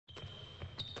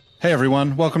Hey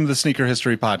everyone, welcome to the Sneaker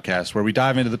History Podcast, where we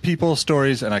dive into the people,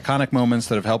 stories, and iconic moments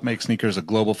that have helped make sneakers a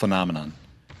global phenomenon.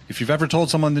 If you've ever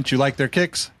told someone that you like their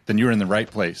kicks, then you're in the right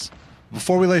place.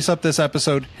 Before we lace up this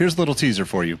episode, here's a little teaser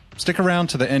for you. Stick around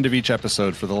to the end of each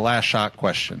episode for the last shot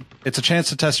question. It's a chance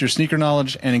to test your sneaker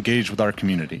knowledge and engage with our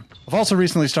community. I've also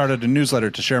recently started a newsletter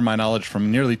to share my knowledge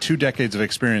from nearly 2 decades of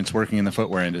experience working in the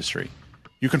footwear industry.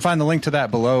 You can find the link to that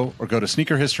below or go to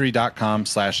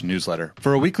sneakerhistory.com/newsletter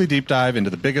for a weekly deep dive into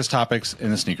the biggest topics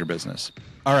in the sneaker business.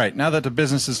 All right, now that the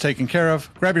business is taken care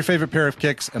of, grab your favorite pair of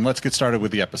kicks and let's get started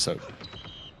with the episode.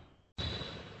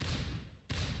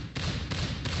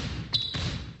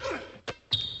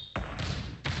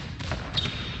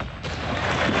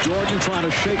 Jordan trying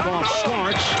to shake off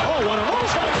Starks. Oh, what a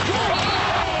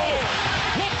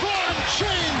LeBron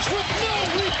James with no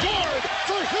regard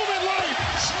for human life.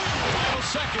 Final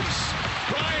seconds.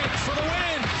 Bryant for the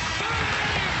win.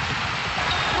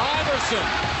 Iverson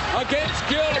against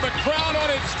Gill. The crowd on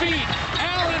its feet.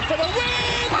 Allen for the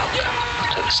win.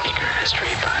 Welcome to the Sneaker History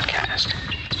Podcast.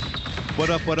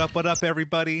 What up,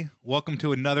 everybody? Welcome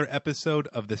to another episode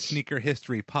of the Sneaker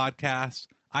History Podcast.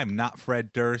 I'm not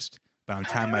Fred Durst, but I'm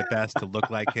trying my best to look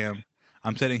like him.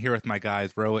 I'm sitting here with my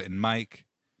guys, Roa and Mike.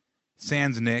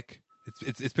 Sans Nick.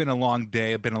 It's been a long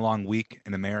day. It's been a long week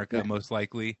in America, most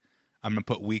likely. I'm going to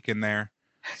put week in there.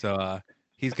 So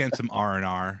he's getting some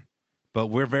R&R. But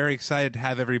we're very excited to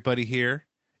have everybody here.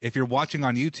 If you're watching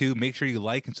on YouTube, make sure you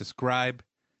like and subscribe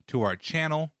to our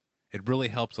channel. It really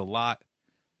helps a lot.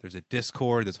 There's a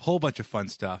Discord. There's a whole bunch of fun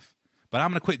stuff. But I'm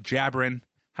going to quit jabbering.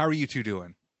 How are you two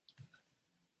doing?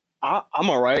 I'm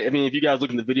all right. I mean, if you guys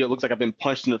look in the video, it looks like I've been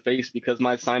punched in the face because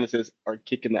my sinuses are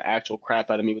kicking the actual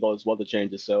crap out of me with all this weather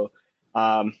changes. So,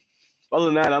 other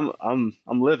than that, I'm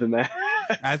living, man.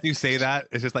 As you say that,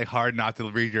 it's just like hard not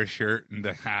to read your shirt and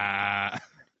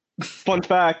Fun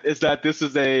fact is that this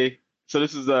is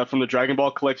from the Dragon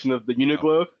Ball collection of the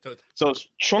Uniqlo. So it's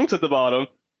Trunks at the bottom,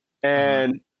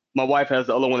 and my wife has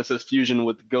the other one that says Fusion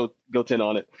with Goten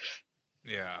on it.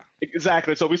 Yeah.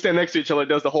 Exactly. So we stand next to each other, it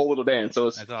does the whole little dance. So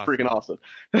it's freaking awesome.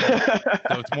 So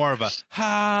it's more of a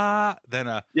ha than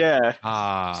a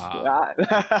ha.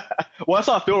 Well, that's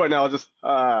how I feel right now. It's just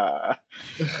I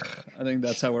think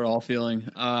that's how we're all feeling.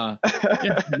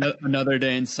 Another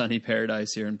day in sunny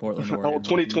paradise here in Portland, Oregon.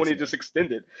 2020 just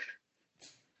extended.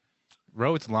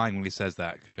 Rohit's lying when he says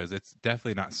that because it's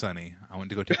definitely not sunny. I went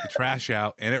to go take the trash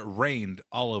out and it rained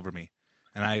all over me.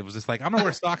 And I was just like, I'm gonna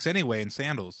wear socks anyway and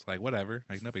sandals. Like whatever,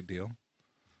 like no big deal.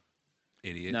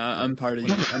 Idiot. No, I'm part of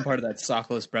that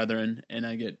sockless brethren, and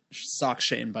I get sock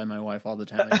shamed by my wife all the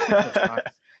time.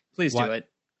 Please do it.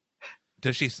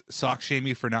 Does she sock shame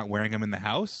you for not wearing them in the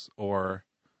house, or?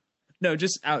 No,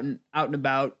 just out and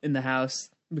about in the house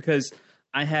because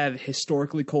I have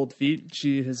historically cold feet.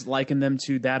 She has likened them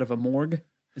to that of a morgue,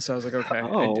 and so I was like, okay,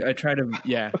 I try to,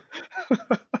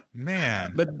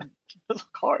 Man, but that's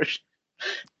harsh.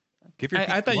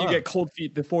 I thought you get cold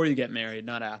feet before you get married,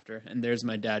 not after. And there's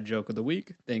my dad joke of the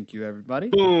week. Thank you, everybody.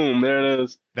 Boom, there it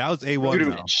is. That was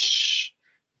A1.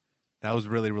 That was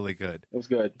really, really good. It was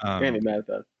good. Can't be mad at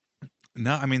that.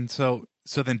 No, I mean, so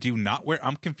then do you not wear?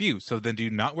 I'm confused. So then do you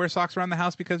not wear socks around the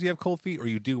house because you have cold feet, or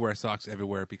you do wear socks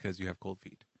everywhere because you have cold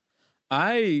feet?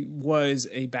 I was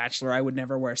a bachelor. I would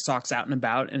never wear socks out and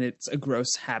about, and it's a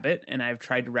gross habit, and I've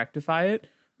tried to rectify it.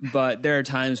 But there are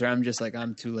times where I'm just like,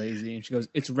 I'm too lazy. And she goes,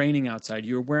 it's raining outside.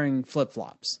 You're wearing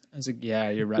flip-flops. I was like, yeah,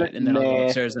 you're right. And then I'll go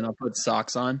upstairs and I'll put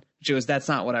socks on. She goes, that's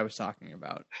not what I was talking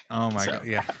about. Oh, my God.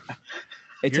 Yeah.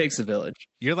 It takes a village.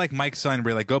 You're like Mike's son,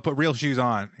 where you're like, go put real shoes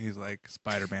on. He's like,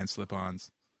 Spider-Man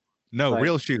slip-ons. No,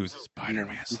 real shoes.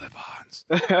 Spider-Man slip-ons.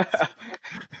 Where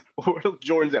are the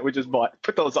Jordans that we just bought?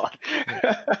 Put those on.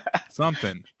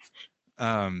 Something.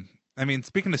 I mean,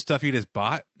 speaking of stuff you just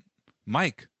bought,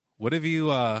 Mike, what have you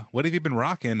been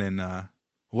rocking and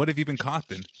what have you been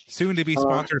copping? Soon to be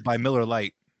sponsored by Miller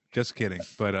Lite. Just kidding,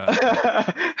 but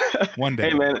one day.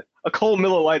 Hey man, a cold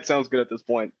Miller Lite sounds good at this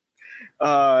point.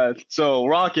 So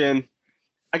rocking,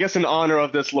 I guess in honor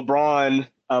of this LeBron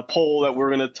poll that we're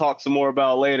gonna talk some more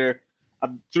about later, I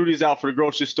threw these out for the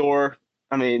grocery store.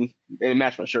 I mean, they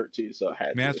match my shirt too, so I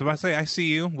had. Man, so I say I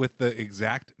see you with the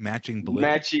exact matching blue.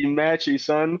 Matchy,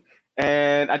 son.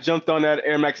 And I jumped on that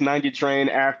Air Max 90 train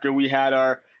after we had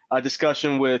our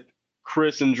discussion with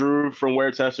Chris and Drew from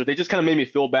Wear Tester. They just kind of made me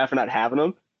feel bad for not having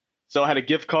them. So I had a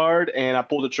gift card and I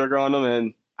pulled the trigger on them.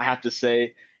 And I have to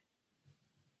say,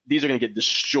 these are going to get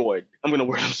destroyed. I'm going to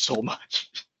wear them so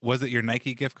much. Was it your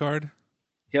Nike gift card?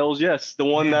 Hells yes. The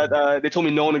one that they told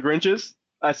me no one the Grinches.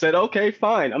 I said, okay,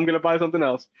 fine. I'm going to buy something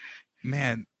else.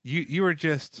 Man, you were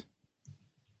just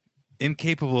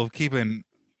incapable of keeping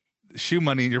shoe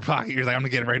money in your pocket. You're like, I'm gonna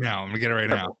get it right now. I'm gonna get it right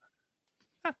now.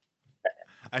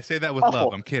 I say that with Awful.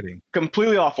 love. I'm kidding.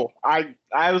 Completely awful. I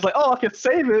was like, oh, I can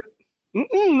save it.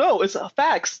 No, it's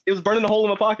facts. It was burning a hole in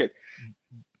my pocket.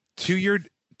 To your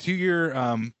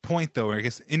point though, I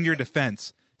guess in your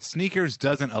defense, Sneakers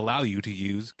doesn't allow you to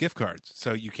use gift cards,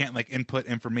 so you can't like input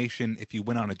information if you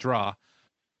win on a draw.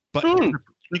 But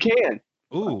You can.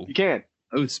 ooh, You can.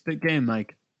 Oh, spit game,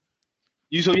 Mike.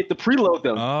 You have to preload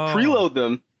them. Oh. Preload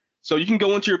them. So you can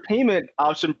go into your payment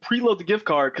option, preload the gift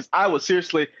card.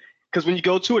 Because when you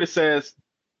go to it, it says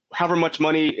however much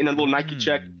money in a little Nike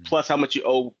check plus how much you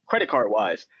owe credit card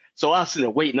wise. So I was sitting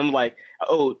there waiting. I'm like,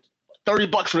 oh,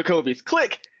 $30 for the Kobe's.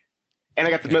 Click. And I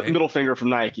got the middle finger from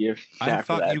Nike. I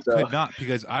thought you could not,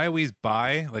 because I always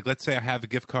buy, like, let's say I have a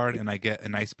gift card and I get a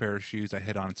nice pair of shoes I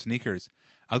hit on Sneakers.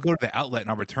 I'll go to the outlet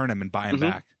and I'll return them and buy them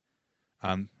back.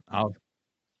 I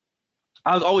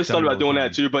was always thought about doing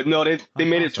that too, but no, they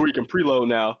made it to where you can preload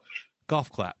now.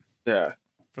 Golf clap. Yeah.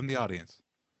 From the audience.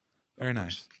 Very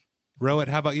nice. Rohit,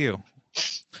 how about you?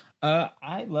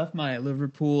 I left my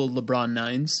Liverpool LeBron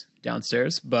 9s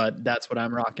downstairs, but that's what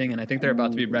I'm rocking, and I think they're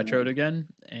about to be retroed again,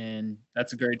 and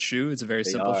that's a great shoe. It's a very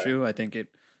simple shoe. I think it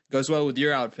goes well with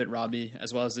your outfit, Robbie,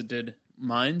 as well as it did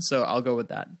mine, so I'll go with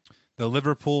that. The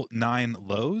Liverpool 9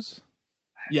 lows?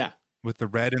 Yeah. With the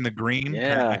red and the green?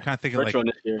 Yeah. I kind of think of like, Retro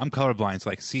this year. I'm colorblind, so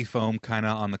like sea foam kind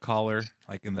of on the collar,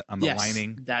 like on the Yes,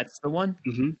 lining. that's the one.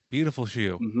 Beautiful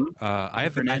shoe. I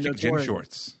have the Fernando Magic Gym Torres.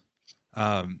 shorts.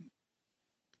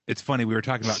 It's funny, we were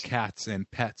talking about cats and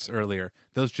pets earlier.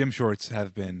 Those gym shorts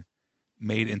have been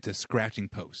made into scratching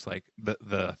posts. Like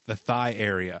the thigh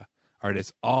area are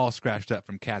just all scratched up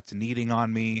from cats kneading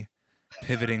on me,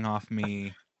 pivoting off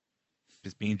me,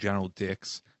 just being general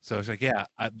dicks. So it's like, yeah,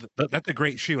 that's a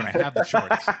great shoe, and I have the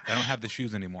shorts. I don't have the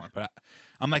shoes anymore. But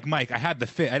I'm like Mike, I had the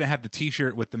fit. I didn't have the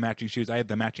T-shirt with the matching shoes. I had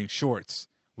the matching shorts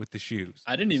with the shoes.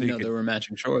 I didn't even know there were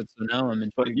matching shorts, so now I'm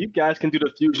in. But you guys can do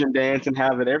the fusion dance and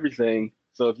have it everything.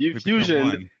 So if you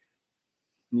fusion,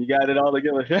 you got it all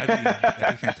together.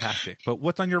 That'd be fantastic. But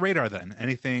what's on your radar then?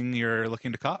 Anything you're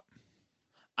looking to cop?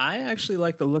 I actually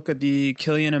like the look of the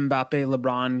Kylian Mbappe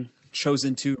LeBron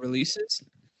Chosen 2 releases.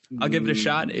 I'll give it a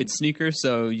shot. It's sneakers,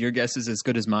 so your guess is as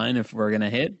good as mine if we're going to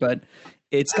hit. But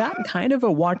it's got kind of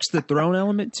a watch the throne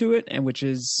element to it, and which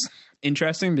is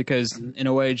interesting because, in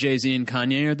a way, Jay-Z and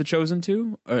Kanye are the Chosen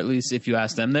 2, or at least if you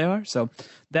ask them, they are. So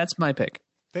that's my pick.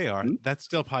 They are. That's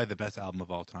still probably the best album of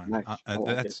all time.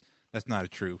 Nice. That's not a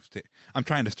true statement. I'm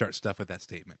trying to start stuff with that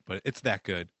statement, but it's that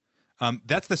good.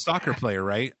 That's the soccer player,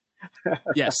 right?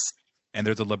 Yes. And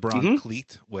there's a LeBron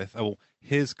cleat with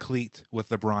his cleat with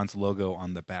LeBron's logo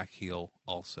on the back heel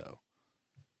also.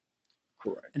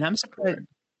 Correct. And I'm surprised.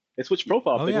 They switched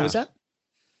profile pictures. Yeah. What was that?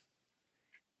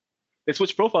 They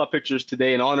switched profile pictures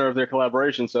today in honor of their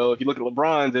collaboration. So if you look at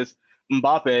LeBron's, it's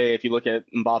Mbappe. If you look at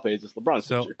Mbappe's, it's LeBron's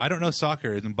So picture. I don't know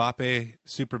soccer. Is Mbappe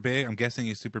super big? I'm guessing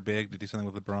he's super big to do something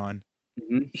with LeBron.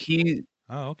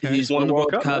 Oh, okay. He's won the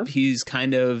World Cup. man. He's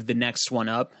kind of the next one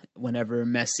up. Whenever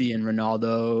Messi and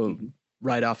Ronaldo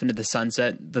ride off into the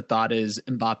sunset, the thought is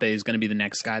Mbappe is going to be the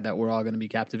next guy that we're all going to be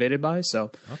captivated by.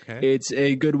 So Okay. it's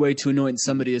a good way to anoint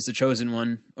somebody as the chosen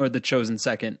one or the chosen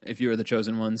second if you were the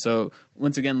chosen one. So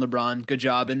once again, LeBron, good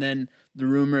job. And then the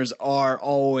rumors are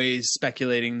always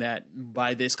speculating that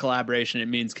by this collaboration, it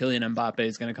means Kylian Mbappe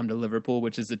is going to come to Liverpool,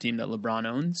 which is the team that LeBron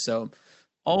owns. So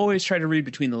always try to read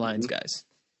between the lines, guys.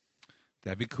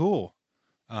 That'd be cool.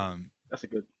 That's a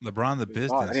good. LeBron the Good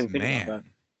thought. I business didn't think about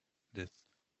man. Just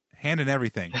handing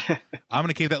everything. I'm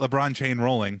gonna keep that LeBron chain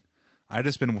rolling. I've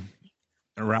just been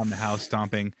around the house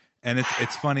stomping, and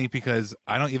it's funny because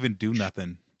I don't even do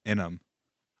nothing in them.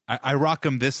 I rock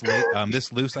them this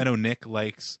loose. I know Nick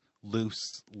likes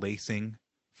loose lacing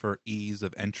for ease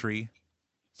of entry,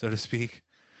 so to speak.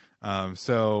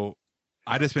 So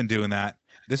I just been doing that.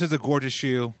 This is a gorgeous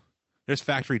shoe. There's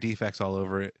factory defects all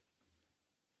over it.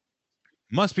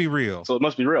 Must be real. So it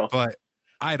must be real. But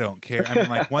I don't care. I mean,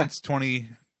 like once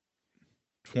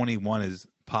 2021 is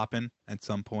popping at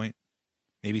some point,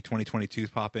 maybe 2022 is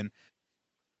popping.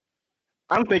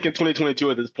 I'm thinking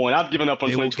 2022 at this point. I've given up on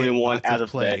They will get 2021 lots as of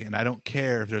play, today. and I don't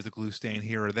care if there's a glue stain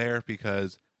here or there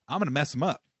because I'm gonna mess them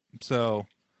up. So,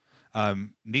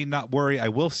 need not worry. I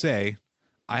will say,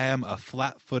 I am a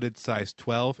flat-footed size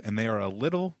 12, and they are a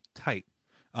little tight.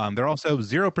 They're also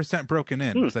 0% broken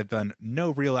in because I've done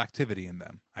no real activity in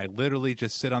them. I literally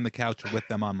just sit on the couch with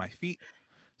them on my feet.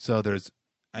 So there's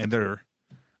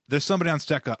somebody on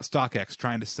StockX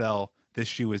trying to sell this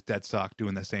shoe as dead stock,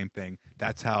 doing the same thing.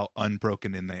 That's how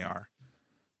unbroken in they are.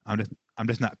 I'm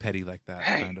just not petty like that,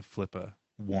 trying to flip a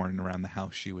worn around the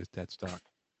house shoe as dead stock.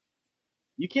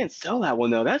 you can't sell that one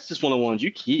though. That's just one of the ones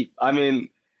you keep. I mean,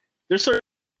 there's certain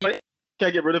you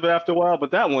can't get rid of it after a while,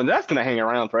 but that one, that's gonna hang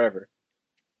around forever.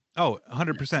 Oh,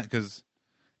 100%. Because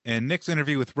in Nick's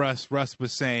interview with Russ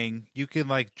was saying you can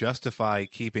like justify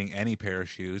keeping any pair of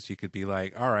shoes. You could be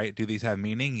like, all right, do these have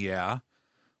meaning? Yeah.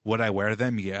 Would I wear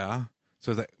them? Yeah.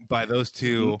 So that by those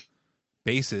two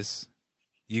basis,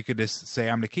 you could just say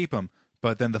I'm going to keep them.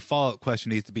 But then the follow-up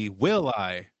question needs to be, will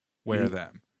I wear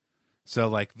them? So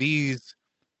like these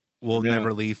will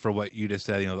never leave for what you just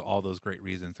said, all those great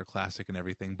reasons. They're classic and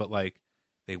everything, but like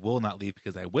they will not leave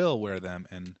because I will wear them.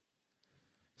 And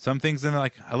some things in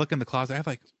like, I look in the closet,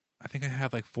 I think I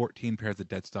have like 14 pairs of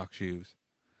dead stock shoes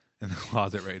in the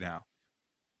closet right now.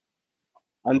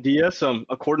 Unds them,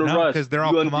 according to Russ. Because they're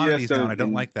all commodities now, and I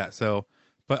don't like that. So,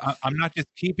 but I'm not just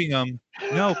keeping them.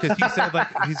 No, because he said like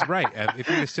he's right. If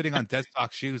you're just sitting on dead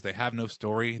stock shoes, they have no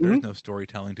story. There's no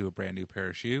storytelling to a brand new pair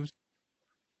of shoes.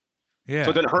 Yeah.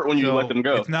 So it doesn't hurt when you let them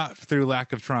go. It's not through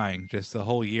lack of trying. Just the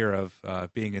whole year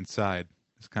of being inside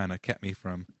has kind of kept me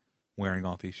from wearing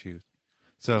all these shoes.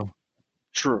 So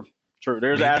true.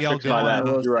 There's aspects by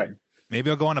that. You're right.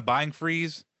 Maybe I'll go on a buying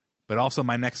freeze, but also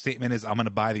my next statement is I'm going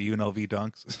to buy the UNLV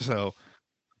dunks. So.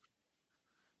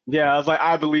 Yeah, I was like,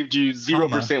 I believed you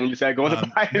 0% when you said going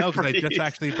to buy it. No, because I just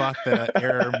actually bought the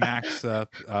Air Max,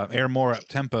 Air More Up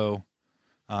Tempo,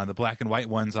 the black and white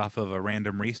ones off of a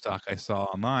random restock I saw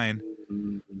online.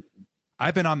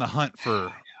 I've been on the hunt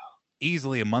for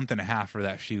easily a month and a half for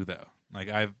that shoe, though. Like,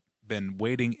 I've been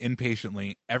waiting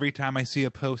impatiently. Every time I see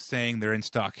a post saying they're in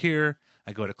stock here,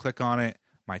 I go to click on it.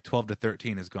 My 12 to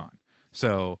 13 is gone.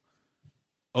 So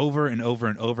over and over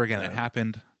and over again, it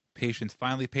happened. Patience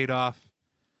finally paid off.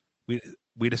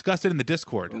 We discussed it in the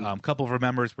Discord. A couple of our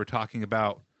members were talking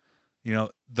about,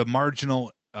 the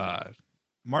marginal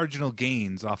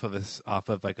gains off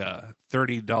of like a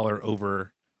 $30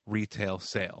 over retail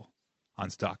sale on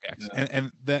StockX. Yeah.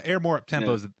 And the Air More Up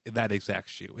Tempo is that exact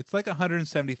shoe. It's like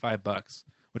 $175,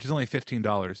 which is only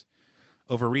 $15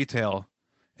 over retail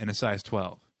in a size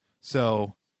 12.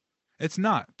 So it's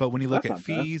not. But when you look at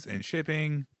fees and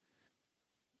shipping.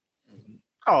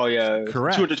 Oh yeah,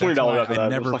 correct. $220. I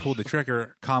never pulled the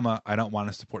trigger. I don't want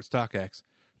to support StockX,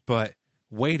 but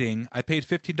waiting, I paid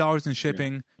 $15 in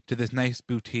shipping to this nice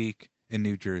boutique in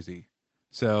New Jersey.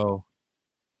 So,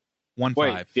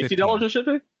 $50 in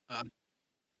shipping?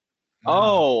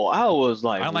 Oh, I was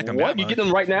like, what? You get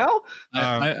them right now?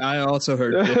 I also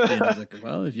heard 50. And I was like,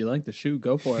 well, if you like the shoe,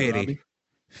 go for it, Robbie.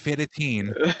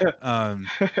 Fit-a-teen.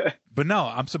 But no,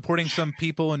 I'm supporting some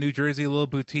people in New Jersey, a little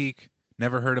boutique.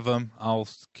 Never heard of them. I'll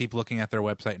keep looking at their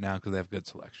website now because they have good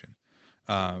selection.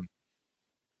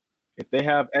 If they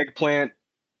have eggplant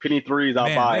penny threes,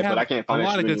 I'll buy it, but I can't find a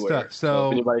lot of good anywhere. stuff.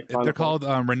 So they're called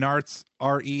Renarts,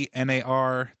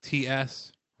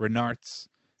 Renarts, Renarts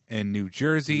in New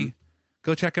Jersey.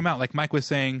 Go check them out. Like Mike was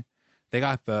saying, they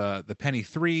got the penny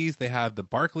threes. They have the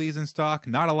Barclays in stock.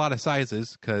 Not a lot of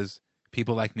sizes because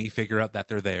people like me figure out that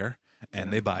they're there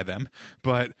and they buy them.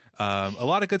 But a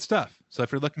lot of good stuff. So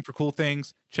if you're looking for cool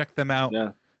things, check them out.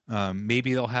 Yeah.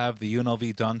 Maybe they'll have the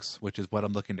UNLV Dunks, which is what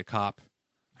I'm looking to cop.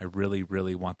 I really,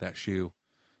 really want that shoe.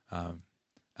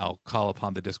 I'll call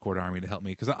upon the Discord army to help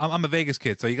me because I'm a Vegas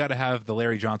kid. So you got to have the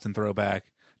Larry Johnson throwback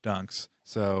Dunks.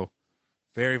 So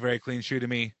very, very clean shoe to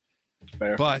me.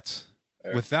 Fair. But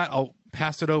with that, I'll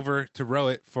pass it over to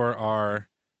Rowett for our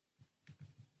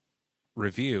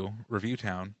Review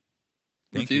Town.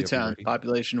 Review Town,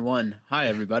 population 1. Hi,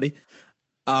 everybody.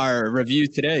 Our review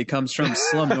today comes from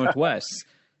Slum Northwest,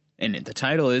 and the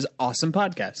title is Awesome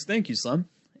Podcast. Thank you, Slum.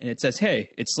 And it says,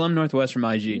 hey, it's Slum Northwest from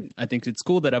IG. I think it's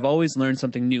cool that I've always learned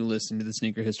something new listening to the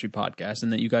Sneaker History Podcast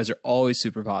and that you guys are always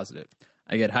super positive.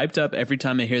 I get hyped up every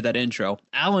time I hear that intro.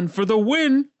 Allen for the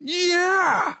win!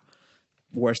 Yeah!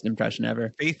 Worst impression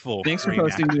ever. Faithful. Thanks for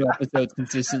posting new episodes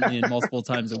consistently and multiple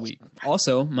times a week.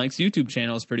 Also, Mike's YouTube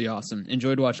channel is pretty awesome.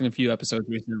 Enjoyed watching a few episodes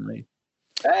recently.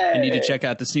 Hey. I need to check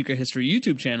out the Sneaker History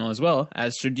YouTube channel as well,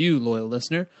 as should you, loyal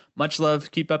listener. Much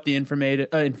love. Keep up the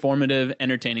informative,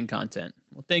 entertaining content.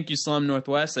 Well, thank you, Slum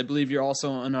Northwest. I believe you're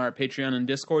also on our Patreon and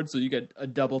Discord, so you get a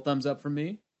double thumbs up from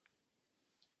me.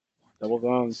 Double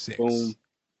thumbs. 6. Boom.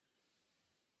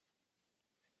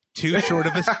 Too short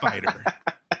of a spider.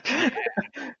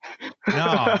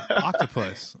 No,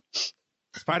 octopus.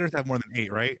 Spiders have more than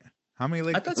 8, right? How many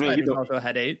legs? I thought spiders also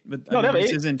had 8, but no,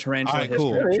 this isn't tarantula history.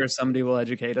 Cool. I'm sure somebody will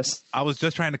educate us. I was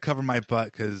just trying to cover my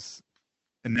butt because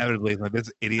inevitably, like,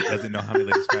 this idiot doesn't know how many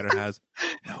legs a spider has.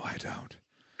 No, I don't.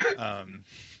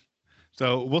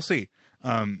 So we'll see.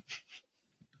 I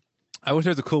wish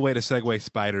there was a cool way to segue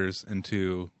spiders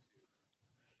into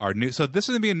our news. So this is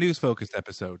going to be a news-focused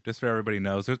episode, just so everybody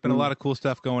knows. There's been a lot of cool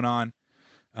stuff going on.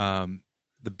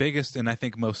 The biggest and I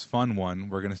think most fun one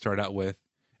we're going to start out with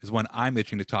is one I'm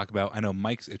itching to talk about. I know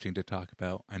Mike's itching to talk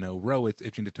about. I know Rohit's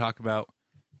itching to talk about.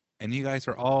 And you guys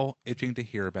are all itching to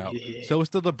hear about. Yeah. So it's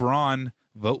the LeBron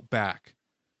vote back,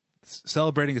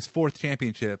 celebrating his 4th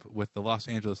championship with the Los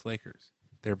Angeles Lakers.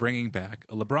 They're bringing back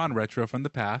a LeBron retro from the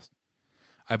past.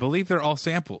 I believe they're all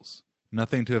samples,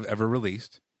 nothing to have ever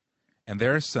released. And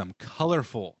there are some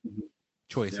colorful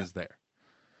choices there.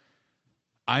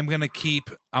 I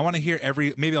want to hear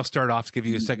maybe I'll start off to give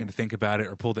you a second to think about it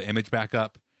or pull the image back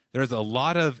up. There's a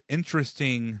lot of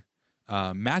interesting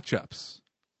matchups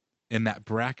in that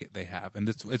bracket they have. And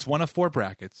it's one of 4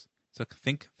 brackets. So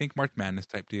think March Madness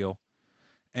type deal.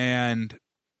 And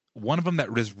one of them that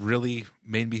really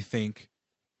made me think,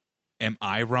 am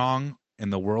I wrong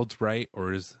and the world's right,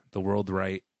 or is the world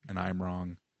right and I'm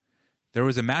wrong? There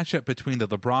was a matchup between the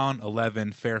LeBron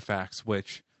 11 Fairfax,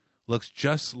 which looks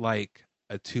just like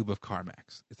a tube of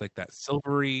Carmex. It's like that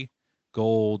silvery,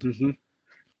 gold,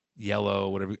 yellow,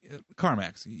 whatever.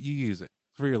 Carmex, you use it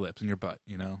for your lips and your butt,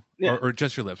 or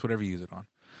just your lips, whatever you use it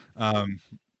on.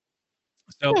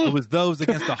 So it was those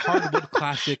against the hardwood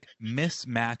classic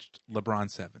mismatched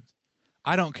LeBron 7s.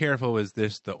 I don't care if it was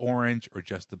the orange or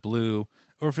just the blue,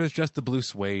 or if it's just the blue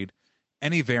suede,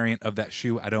 any variant of that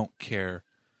shoe, I don't care.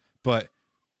 But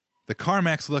the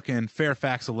Carmex looking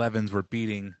Fairfax 11s were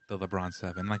beating the LeBron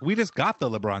 7. Like, we just got the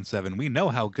LeBron 7. We know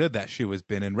how good that shoe has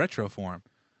been in retro form.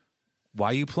 Why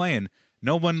are you playing?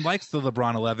 No one likes the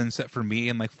LeBron 11 except for me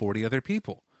and like 40 other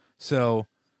people. So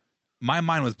my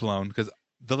mind was blown because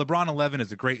the LeBron 11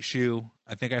 is a great shoe.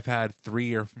 I think I've had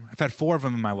 4 of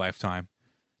them in my lifetime.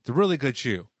 It's a really good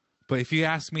shoe. But if you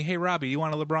ask me, hey, Robbie, you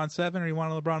want a LeBron 7 or you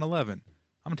want a LeBron 11?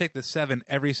 I'm going to take the 7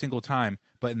 every single time.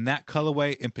 But in that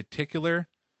colorway in particular,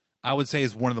 I would say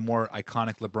is one of the more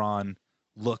iconic LeBron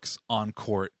looks on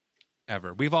court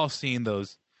ever. We've all seen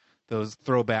those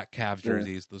throwback Cavs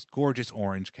jerseys, those gorgeous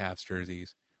orange Cavs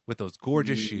jerseys with those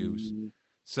gorgeous shoes.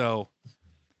 So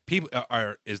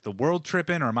is the world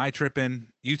tripping or am I tripping?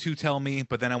 You two tell me,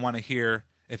 but then I want to hear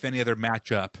if any other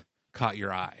matchup caught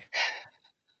your eye.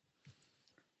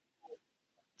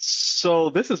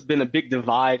 So this has been a big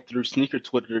divide through sneaker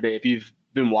Twitter today. If you've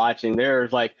been watching,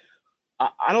 there's like,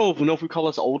 I don't even know if we call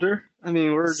us older. I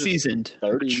mean, we're just seasoned,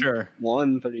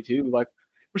 31, 32. Like,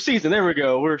 we're seasoned. There we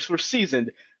go. We're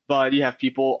seasoned. But you have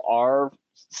people are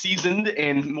seasoned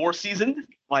and more seasoned.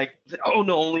 Like, oh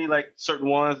no, only like certain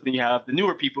ones. Then you have the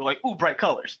newer people like, ooh, bright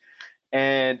colors.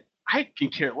 And I can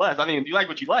care less. I mean, you like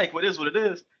what you like. What is what it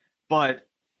is. But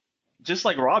just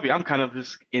like Robbie, I'm kind of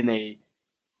just in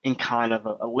kind of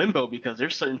a limbo because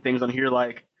there's certain things on here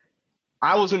like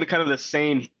I was in the kind of the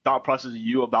same thought process as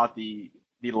you about the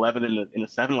 11 and the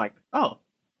 7. Like, oh,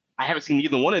 I haven't seen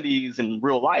either one of these in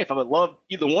real life. I would love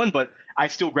either one, but I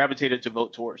still gravitated to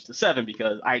vote towards the 7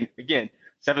 because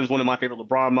 7 is one of my favorite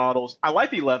LeBron models. I like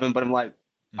the 11, but I'm like,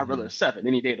 I'd rather a 7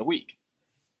 any day of the week.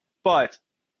 But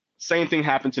same thing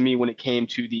happened to me when it came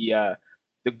to the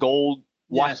gold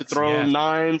Watch the Throne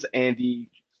 9s and the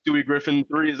Stewie Griffin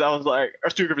 3s. I was like, or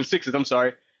Stewie Griffin 6s. I'm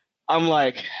sorry. I'm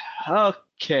like,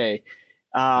 okay.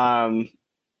 One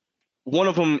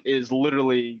of them is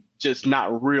literally just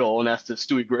not real, and that's the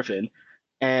Stewie Griffin.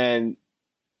 And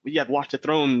we had Watch the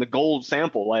Throne, the gold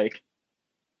sample. Like,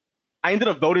 I ended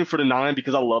up voting for the 9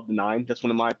 because I love the 9. That's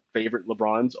one of my favorite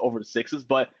LeBrons over the 6s.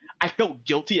 But I felt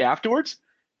guilty afterwards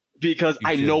because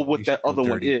I know what that other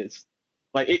one is.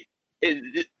 Like,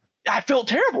 I felt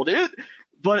terrible, dude.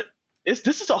 But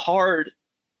this is a hard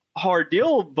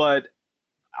deal. But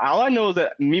all I know is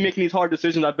that me making these hard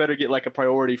decisions, I better get like a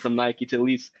priority from Nike to at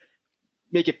least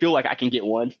make it feel like I can get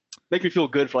one. Make me feel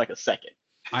good for like a second.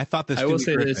 I thought this. I will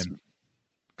say this.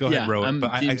 Go ahead, Rowan.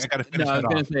 But I got to finish that off. I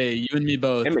was going to say, you and me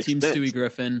both. Team sense. Stewie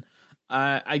Griffin.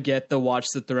 I get the Watch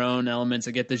the Throne elements.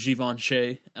 I get the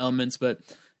Givenchy elements, but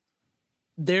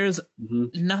there's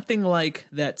nothing like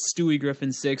that Stewie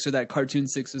Griffin 6 or that cartoon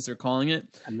 6 as they're calling it.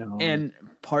 I know. And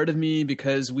part of me,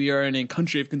 because we are in a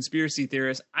country of conspiracy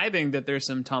theorists, I think that there's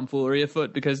some tomfoolery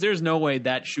afoot because there's no way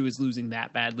that shoe is losing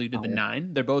that badly to the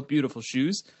 9. They're both beautiful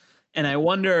shoes. And I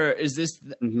wonder, is this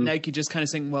Nike just kind of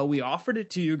saying, well, we offered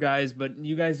it to you guys, but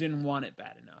you guys didn't want it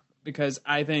bad enough? Because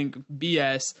I think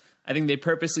BS, I think they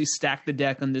purposely stacked the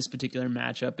deck on this particular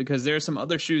matchup because there are some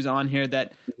other shoes on here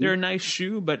that they're a nice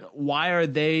shoe, but why are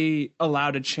they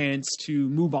allowed a chance to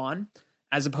move on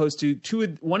as opposed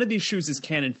to one of these shoes is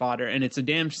cannon fodder, and it's a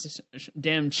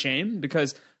damn shame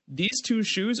because these 2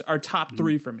 shoes are top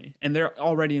 3 for me, and they're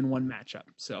already in one matchup.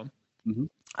 So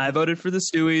I voted for the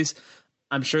Stewies.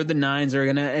 I'm sure the 9s are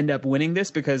going to end up winning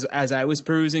this because as I was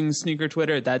perusing sneaker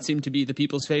Twitter, that seemed to be the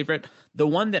people's favorite. The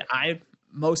one that I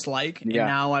most like, and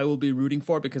now I will be rooting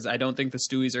for because I don't think the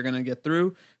Stewies are going to get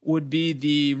through, would be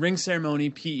the ring ceremony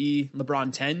PE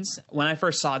LeBron 10s. When I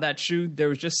first saw that shoe, there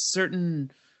was just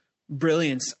certain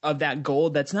brilliance of that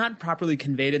gold that's not properly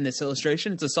conveyed in this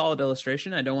illustration. It's a solid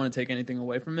illustration. I don't want to take anything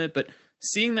away from it, but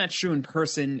seeing that shoe in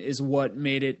person is what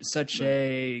made it such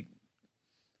a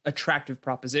attractive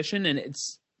proposition, and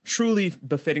it's truly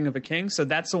befitting of a king. So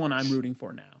that's the one I'm rooting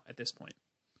for now at this point.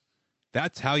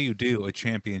 That's how you do a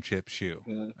championship shoe,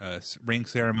 ring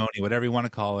ceremony, whatever you want to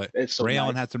call it. It's so Ray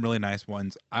Allen nice. had some really nice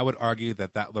ones. I would argue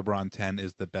that LeBron 10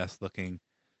 is the best looking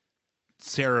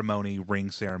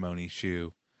ring ceremony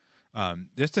shoe.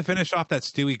 Just to finish off that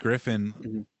Stewie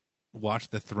Griffin Watch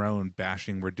the Throne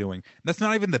bashing we're doing. That's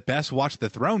not even the best Watch the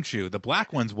Throne shoe. The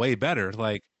black one's way better.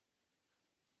 Like,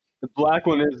 the black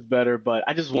one is better, but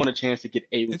I just want a chance to get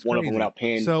one of them without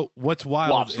paying. So what's wild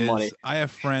lots of is money. I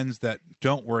have friends that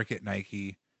don't work at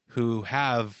Nike who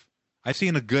I've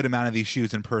seen a good amount of these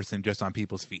shoes in person just on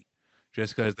people's feet.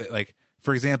 Just because, like,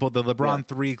 for example, the LeBron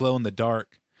 3 glow in the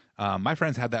dark, my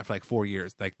friends had that for like 4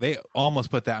 years. Like, they almost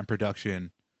put that in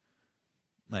production.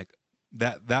 Like,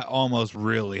 that almost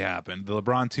really happened. The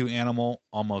LeBron 2 animal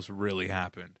almost really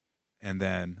happened. And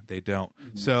then they don't.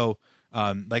 Mm-hmm. So,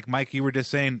 like Mike, you were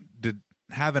just saying, to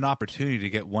have an opportunity to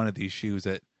get one of these shoes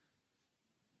at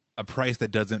a price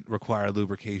that doesn't require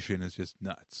lubrication is just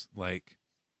nuts. Like,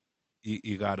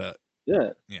 you gotta,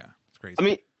 it's crazy. I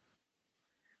mean,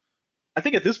 I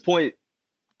think at this point,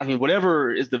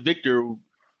 whatever is the victor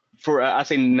for, I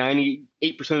say 98%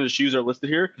 of the shoes are listed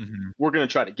here, we're gonna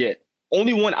try to get.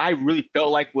 Only one I really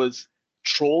felt like was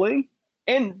trolling,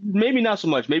 and maybe not so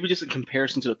much, maybe just in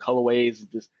comparison to the colorways,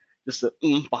 just the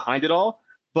behind it all.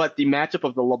 But the matchup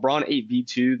of the LeBron 8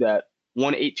 V2 that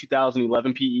won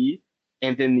 2011 PE,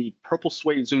 and then the purple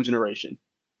suede Zoom Generation.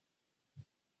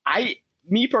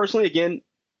 Me personally, again,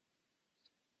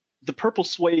 the purple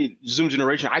suede Zoom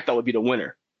Generation I thought would be the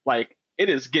winner. Like, it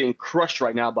is getting crushed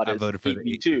right now by the 8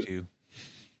 V2.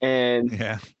 And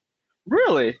yeah,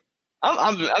 really,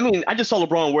 I just saw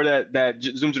LeBron wear that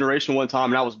Zoom Generation one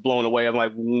time, and I was blown away. I'm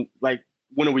like,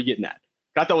 when are we getting that?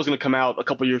 I thought it was going to come out a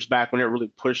couple years back when they were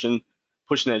really pushing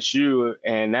that shoe,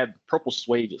 and that purple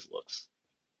suede just looks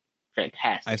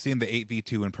fantastic. I've seen the 8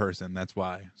 V2 in person. That's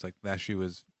why it's like that shoe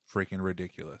is freaking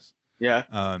ridiculous. Yeah.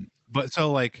 But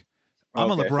so, like,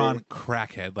 I'm a LeBron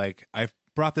crackhead. Like, I've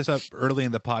brought this up early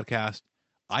in the podcast.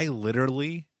 I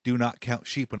literally do not count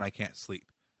sheep when I can't sleep.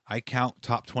 I count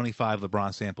top 25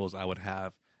 LeBron samples I would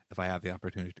have if I have the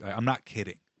opportunity. I'm not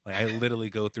kidding. Like, I literally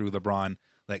go through LeBron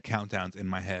like countdowns in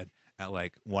my head at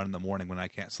like 1 a.m. when I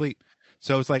can't sleep.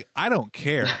 So it's like, I don't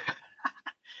care.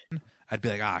 I'd be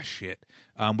like, shit.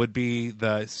 Would be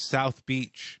the South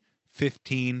Beach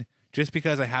 15, just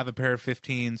because I have a pair of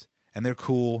 15s and they're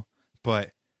cool,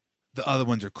 but the other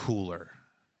ones are cooler.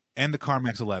 And the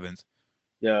Carmex 11s.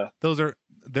 Yeah. Those are,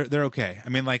 they're okay. I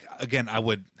mean, like, again, I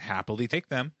would happily take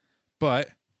them, but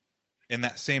in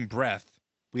that same breath,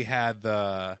 we had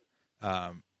the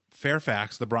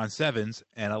Fairfax LeBron 7s,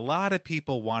 and a lot of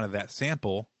people wanted that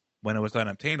sample when it was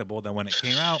unobtainable. Then when it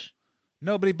came out,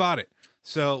 nobody bought it.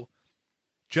 So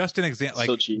just an example,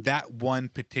 like that one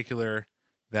particular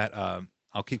that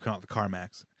I'll keep calling it the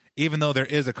Carmex, even though there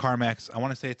is a Carmex. I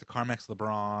want to say it's a Carmex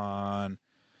LeBron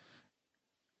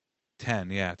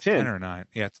 10. Yeah, it's 10 or 9.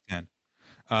 Yeah, it's 10.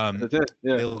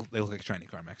 They look like shiny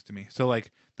Carmex to me. So,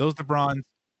 like, those LeBrons,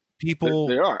 people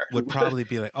would probably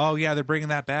be like, oh yeah, they're bringing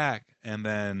that back, and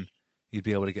then you'd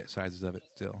be able to get sizes of it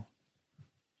still.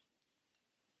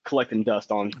 Collecting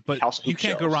dust on but house you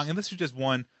can't shelves. go wrong. And this is just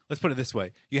one. Let's put it this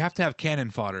way: you have to have cannon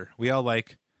fodder. We all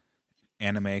like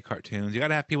anime cartoons. You got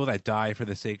to have people that die for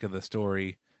the sake of the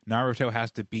story. Naruto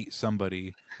has to beat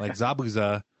somebody. Like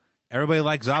Zabuza, everybody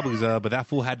likes Zabuza, but that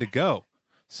fool had to go.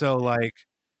 So, like,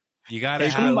 you got to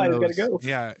have those. Gotta go.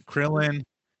 Yeah, Krillin.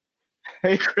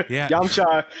 Hey, yeah,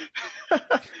 Yamcha.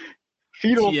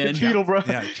 Fetal, bro.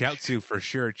 Yeah, Chaozu for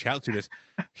sure. Chaozu just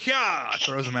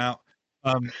throws him out.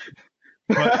 But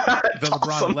the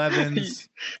LeBron 11s,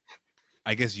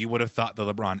 I guess you would have thought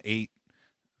the LeBron 8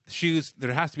 shoes.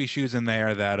 There has to be shoes in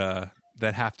there that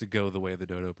have to go the way of the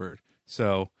dodo bird.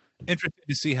 So interested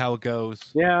to see how it goes.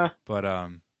 Yeah, but I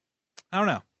don't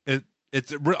know.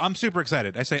 I'm super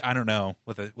excited. I say I don't know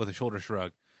with a shoulder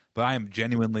shrug, but I am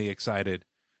genuinely excited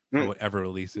for whatever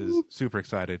releases. Super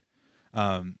excited.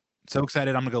 So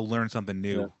excited. I'm gonna go learn something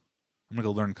new. Yeah. I'm gonna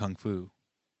go learn Kung Fu.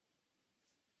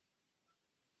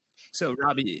 So,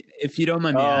 Robbie, if you don't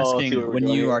mind me asking, when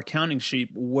you are counting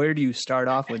sheep, where do you start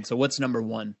off with? So what's number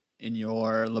one in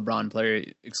your LeBron player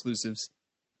exclusives?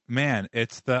 Man,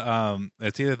 it's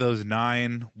it's either those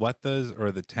 9 Whatthas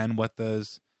or the 10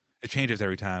 Whatthas. It changes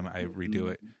every time I redo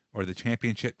it. Or the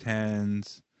championship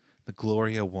 10s, the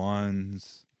Gloria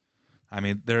 1s. I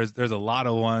mean, there's a lot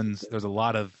of ones.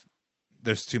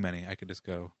 There's too many. I could just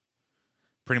go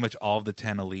pretty much all of the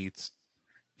 10 elites,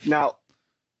 Now,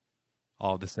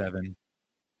 all of the 7.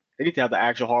 they need to have the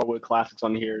actual hardwood classics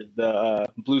on here. The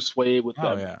blue suede with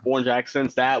the orange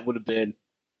accents. That would have been.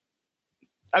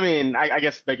 I mean, I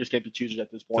guess beggars can't be choosers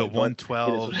at this The point.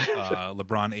 112,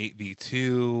 LeBron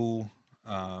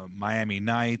 8v2, Miami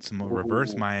Knights,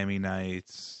 reverse Miami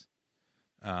Knights,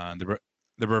 the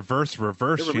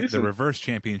reverse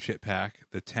championship pack,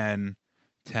 the 10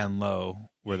 low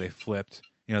where they flipped.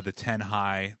 You know, the 10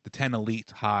 high, the 10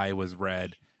 elite high was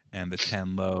red, and the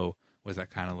 10 low was that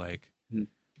kind of like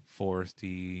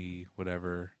foresty,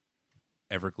 whatever,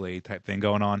 Everglade type thing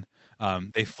going on.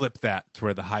 They flipped that to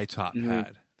where the high top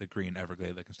had the green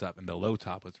Everglade looking stuff, and the low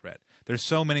top was red. There's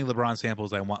so many LeBron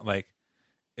samples I want. Like,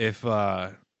 if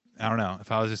I don't know,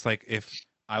 if I was just like, if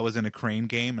I was in a Crane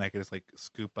game and I could just like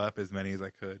scoop up as many as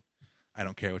I could, I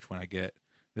don't care which one I get.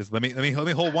 Just let me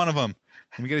hold one of them.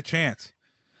 Let me get a chance.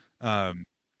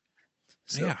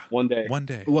 So yeah, one day.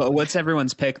 What's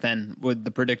everyone's pick then with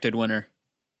the predicted winner?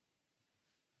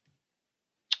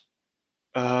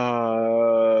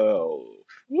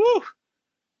 Woo.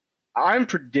 I'm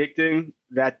predicting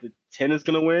that the 10 is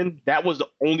going to win. That was the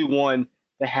only one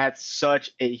that had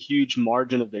such a huge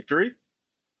margin of victory.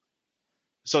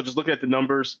 So just looking at the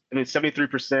numbers, I mean,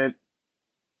 73%.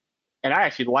 And I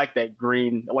actually like that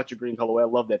green, electric green colorway. I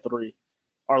love that 3.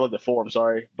 Or I love the 4, I'm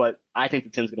sorry. But I think the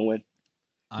 10 is going to win.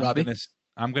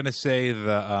 I'm gonna say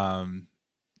the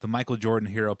Michael Jordan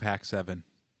Hero Pack 7,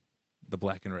 the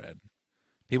black and red.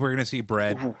 People are gonna see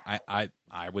bread.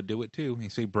 I would do it too. You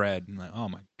see bread, and like, oh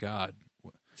my god!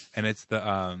 And it's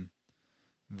the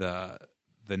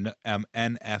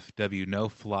NFW no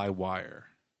fly wire.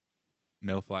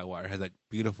 No fly wire has that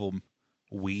beautiful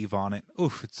weave on it.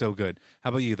 Oof, it's so good. How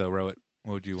about you though, Rowett?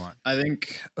 What would you want? I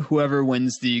think whoever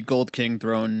wins the Gold King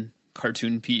Throne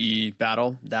cartoon PE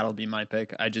battle, that'll be my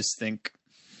pick. I just think,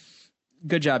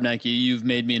 good job, Nike. You've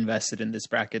made me invested in this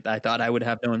bracket that I thought I would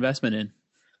have no investment in.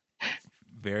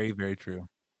 Very, very true.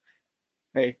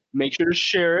 Hey, make sure to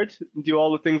share it. Do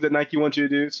all the things that Nike wants you to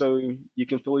do so you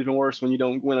can feel even worse when you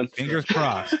don't win. Fingers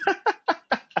crossed.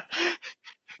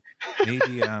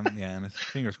 Maybe, and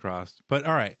fingers crossed. But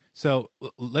all right, so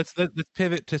let's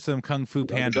pivot to some Kung Fu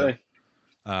Panda.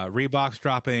 Reebok's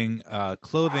dropping a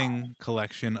clothing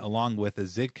collection along with a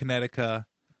Zig Kinetica,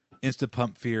 Insta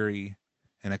Pump Fury,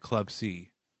 and a Club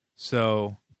C.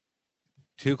 So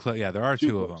there are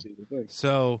two of them.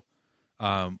 So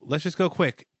let's just go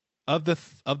quick. Of the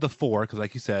 4, because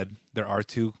like you said, there are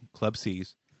 2 Club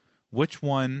C's. Which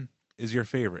one is your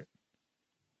favorite?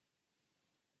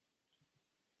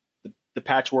 The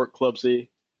patchwork Club C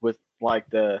with like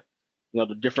the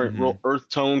different real earth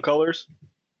tone colors.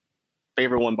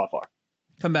 Favorite one by far.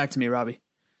 Come back to me, Robbie.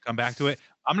 Come back to it.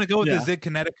 I'm gonna go with the Zig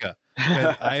Kinetica.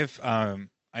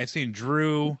 I've seen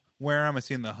Drew wear them. I've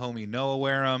seen the homie Noah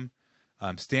wear them.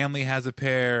 Stanley has a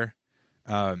pair.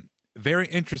 Very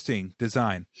interesting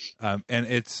design. And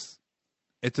it's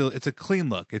a clean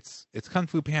look. It's Kung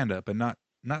Fu Panda, but not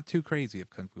too crazy of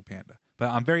Kung Fu Panda. But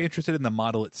I'm very interested in the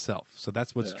model itself. So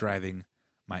that's what's driving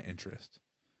my interest.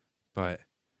 But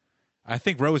I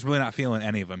think Roe's really not feeling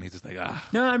any of them. He's just like, ah.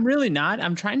 No, I'm really not.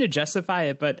 I'm trying to justify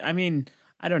it, but I mean,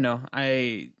 I don't know.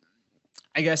 I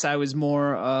guess I was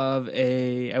more of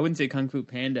I wouldn't say Kung Fu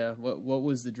Panda. What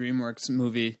was the DreamWorks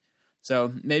movie?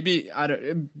 So maybe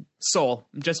Soul,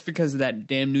 just because of that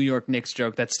damn New York Knicks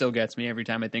joke that still gets me every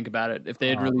time I think about it. If they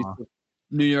had released the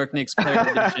New York Knicks player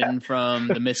edition from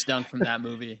the missed dunk from that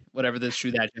movie, whatever the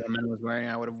shoe that gentleman was wearing,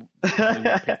 I would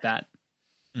have picked that.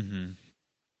 Mm-hmm.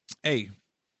 Hey,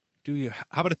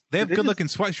 how about they have good looking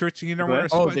sweatshirts? You know, wear a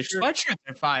sweatshirt? Oh, the sweatshirts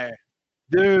are fire,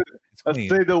 dude. I'd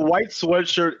say the white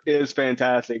sweatshirt is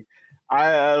fantastic.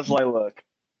 I was like, look,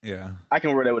 I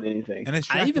can wear that with anything, and it's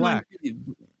just black.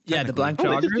 The black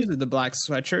joggers or the black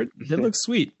sweatshirt, they look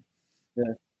sweet.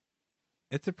 Yeah,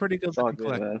 it's a pretty good looking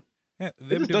collection. Yeah,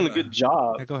 they've done a good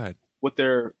job. Yeah, go ahead. With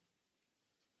their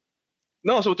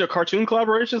cartoon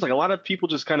collaborations, like a lot of people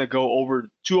just kind of go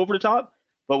too over the top.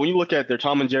 But when you look at their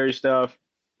Tom and Jerry stuff,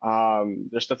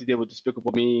 their stuff they did with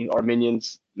Despicable Me or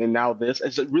Minions, and now this,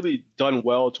 it's really done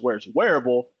well to where it's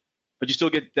wearable, but you still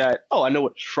get that, I know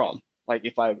what it's from. Like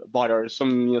if I bought it or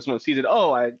someone sees it,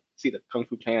 I see the Kung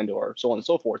Fu Panda or so on and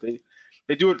so forth.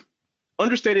 They do it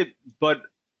understated, but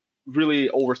really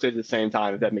overstated at the same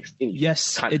time, if that makes any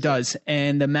Yes, kind it of sense. does.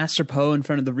 And the Master Poe in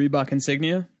front of the Reebok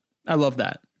insignia, I love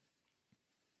that.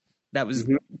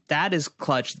 That is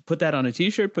clutch. Put that on a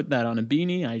t-shirt, put that on a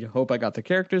beanie. I hope I got the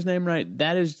character's name right.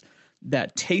 That is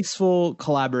that tasteful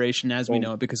collaboration as we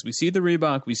know it, because we see the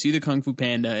Reebok, we see the Kung Fu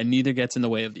Panda, and neither gets in the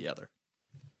way of the other.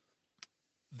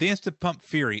 The Instant Pump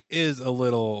Fury is a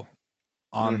little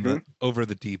on the over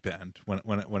the deep end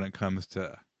when it comes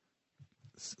to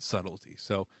subtlety.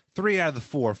 So 3 out of the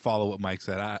 4 follow what Mike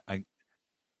said.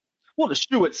 Well, the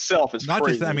shoe itself is not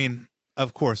crazy. just. I mean,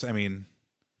 of course. I mean,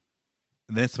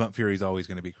 the Instant Pump Fury is always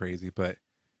going to be crazy, but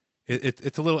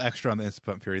it's a little extra on the Instant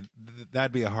Pump Fury.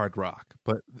 That'd be a hard rock.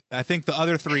 But I think the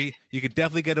other 3, you could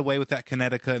definitely get away with that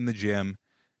Connecticut in the gym,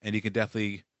 and you could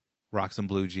definitely rock some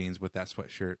blue jeans with that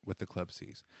sweatshirt with the Club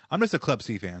C's. I'm just a Club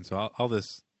C fan, so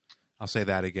I'll say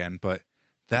that again. But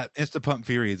that Instant Pump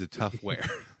Fury is a tough wear.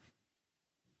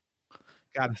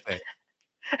 Gotta say.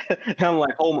 I'm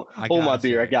like, hold my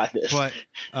beer, I got this. But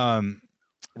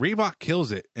Reebok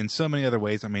kills it in so many other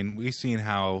ways. I mean, we've seen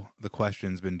how the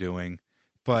question's been doing,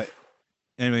 but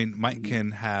I mean, Mike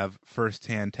can have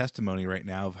firsthand testimony right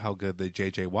now of how good the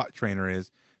JJ Watt trainer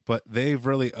is, but they've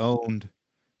really owned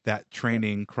that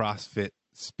training CrossFit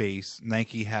space.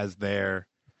 Nike has their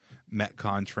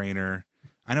Metcon trainer.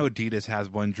 I know Adidas has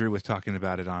one. Drew was talking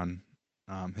about it on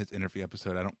his interview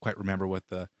episode. I don't quite remember what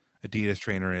the Adidas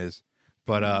trainer is,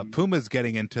 but Puma's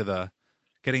getting into the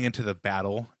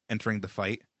battle, entering the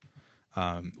fight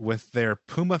with their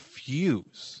Puma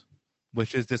Fuse,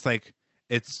 which is this like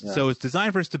it's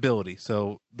designed for stability.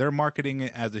 So they're marketing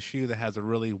it as a shoe that has a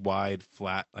really wide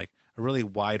flat, like a really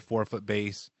wide 4-foot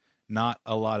base, not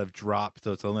a lot of drop.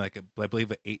 So it's only like I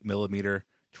believe an 8 millimeter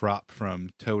drop from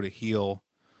toe to heel.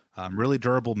 Really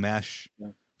durable mesh,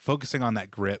 focusing on that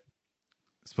grip.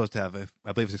 It's supposed to have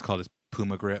I believe it's called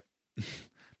Puma Grip.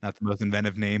 Not the most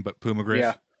inventive name, but Puma Grip.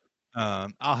 Yeah.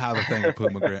 I'll have a thing with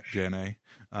Puma Grip, JNA.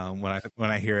 When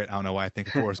I hear it, I don't know why I think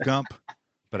of Forrest Gump,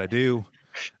 but I do.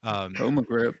 Puma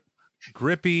Grip.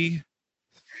 Grippy,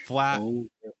 flat,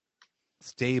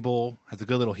 stable, has a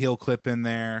good little heel clip in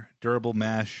there, durable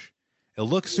mesh. It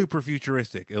looks super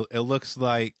futuristic. It looks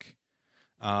like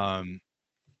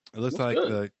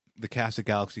the cast of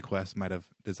Galaxy Quest might have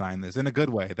designed this in a good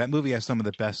way. That movie has some of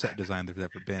the best set design there's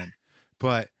ever been.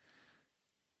 But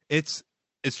it's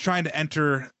trying to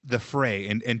enter the fray.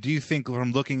 And do you think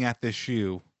from looking at this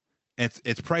shoe,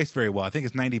 it's priced very well? I think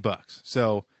it's $90.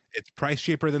 So it's priced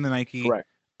cheaper than the Nike. Correct.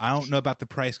 I don't know about the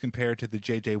price compared to the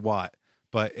JJ Watt,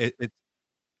 but it's I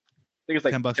think it's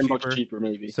like $10 cheaper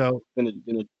maybe. So than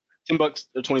 $10 or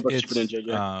 $20 cheaper than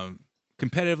JJ.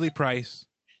 Competitively priced,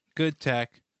 good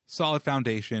tech, solid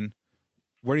foundation.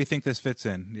 Where do you think this fits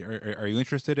in? Are you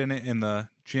interested in it in the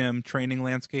gym training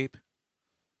landscape?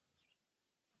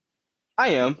 I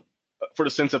am, for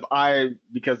the sense of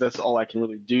because that's all I can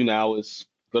really do now is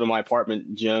go to my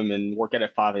apartment gym and work out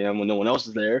at 5 a.m. when no one else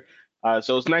is there.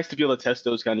 So it's nice to be able to test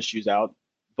those kind of shoes out.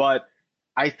 But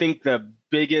I think the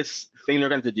biggest thing they're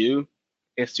going to do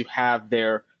is to have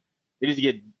they need to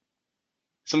get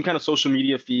some kind of social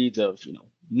media feeds of,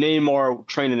 Neymar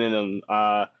training in them,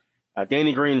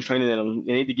 Danny Green training in them.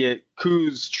 They need to get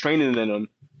Kuz training in them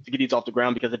to get these off the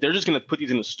ground, because if they're just going to put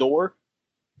these in the store,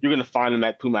 you're going to find them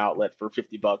at Puma Outlet for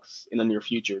 $50 in the near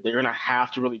future. They're going to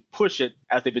have to really push it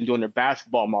as they've been doing their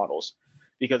basketball models,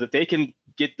 because if they can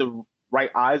get the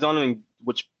right eyes on them,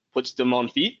 which puts them on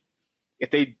feet, if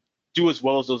they do as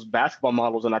well as those basketball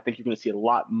models, then I think you're going to see a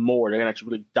lot more. They're going to actually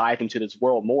really dive into this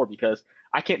world more, because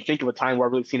I can't think of a time where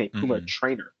I've really seen a Puma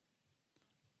trainer.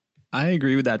 I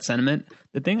agree with that sentiment.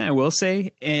 The thing I will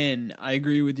say, and I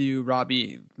agree with you,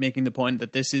 Robbie, making the point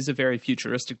that this is a very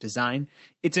futuristic design.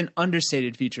 It's an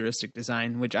understated futuristic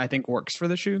design, which I think works for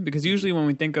the shoe, because usually when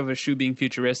we think of a shoe being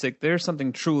futuristic, there's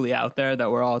something truly out there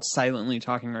that we're all silently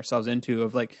talking ourselves into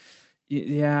of like,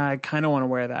 yeah, I kind of want to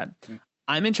wear that.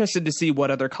 I'm interested to see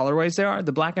what other colorways there are.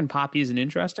 The black and poppy is an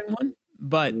interesting one,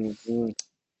 but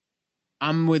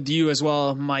I'm with you as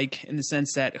well, Mike, in the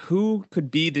sense that who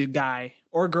could be the guy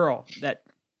or girl that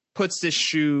puts this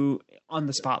shoe on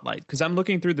the spotlight? Because I'm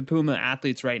looking through the Puma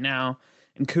athletes right now,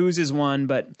 and Kuz is one,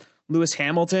 but Lewis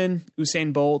Hamilton,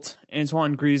 Usain Bolt,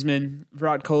 Antoine Griezmann,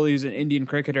 Virat Kohli, who's an Indian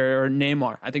cricketer, or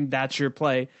Neymar. I think that's your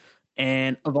play.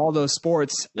 And of all those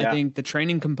sports, I think the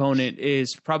training component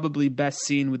is probably best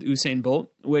seen with Usain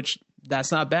Bolt, which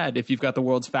that's not bad if you've got the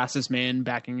world's fastest man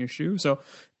backing your shoe. So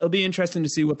it'll be interesting to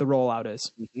see what the rollout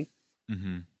is.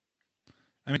 I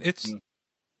mean,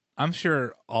 I'm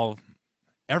sure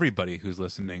everybody who's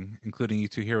listening, including you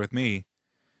two here with me,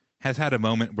 has had a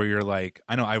moment where you're like,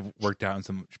 I know I've worked out in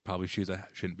some probably shoes I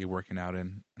shouldn't be working out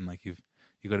in, and like you've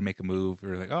you go to make a move,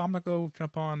 or like, oh, I'm gonna go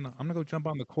jump on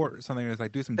the court or something. It's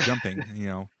like do some jumping,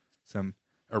 some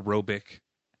aerobic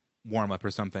warm up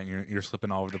or something. You're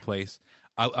slipping all over the place.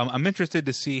 I'm interested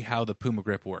to see how the Puma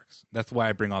grip works. That's why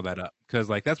I bring all that up, because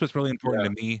like that's what's really important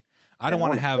to me. I don't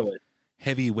want to have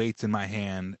heavy weights in my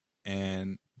hand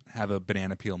and have a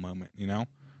banana peel moment,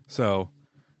 So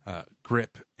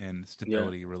grip and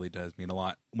stability really does mean a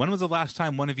lot. When was the last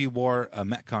time one of you wore a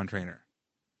Metcon trainer?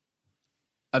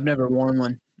 I've never worn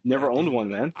one. Never owned one,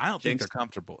 man. I don't think they're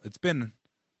comfortable. It's been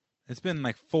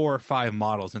like 4 or 5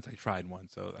 models since I tried one,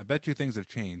 so I bet you things have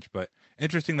changed. But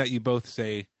interesting that you both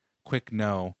say quick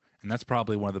no, and that's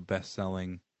probably one of the best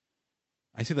selling.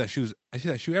 I see that shoe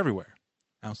everywhere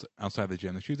outside the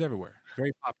gym. The shoe's everywhere.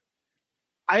 Very popular.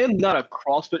 I am not a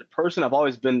CrossFit person. I've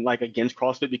always been like against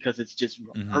CrossFit because it's just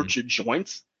hurts your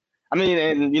joints. I mean,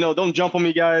 and don't jump on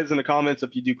me, guys, in the comments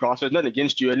if you do CrossFit. Nothing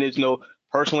against you, and there's no.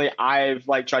 Personally, I've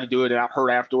like tried to do it and I've hurt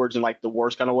afterwards in like the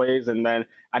worst kind of ways, and then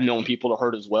I've known people to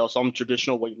hurt as well. So I'm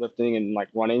traditional weightlifting and like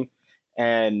running,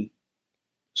 and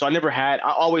so I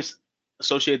always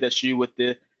associated that shoe with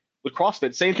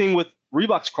CrossFit. Same thing with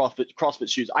Reebok's CrossFit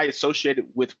shoes. I associated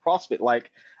with CrossFit,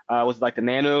 like was like the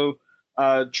Nano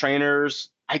trainers.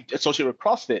 I associate with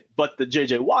CrossFit, but the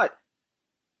JJ Watt,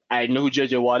 I know who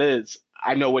JJ Watt is.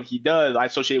 I know what he does. I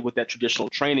associate with that traditional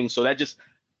training. So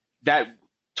that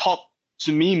talked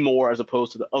to me more as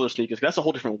opposed to the other sneakers. That's a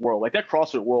whole different world. Like that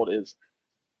CrossFit world is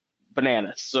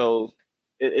bananas. So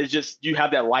it's just, you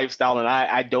have that lifestyle and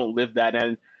I don't live that.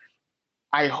 And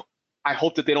I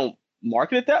hope that they don't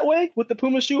market it that way with the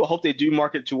Puma shoe. I hope they do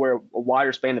market it to where a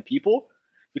wider span of people,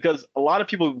 because a lot of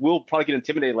people will probably get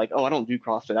intimidated. Like, oh, I don't do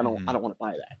CrossFit. I don't want to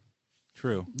buy that.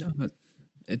 True. No,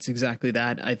 it's exactly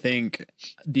that. I think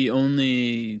the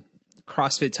only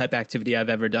CrossFit type activity I've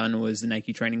ever done was the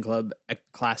Nike Training Club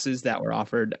classes that were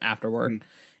offered after work.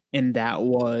 And that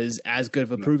was as good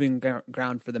of a proving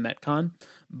ground for the Metcon.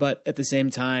 But at the same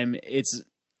time, it's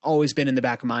always been in the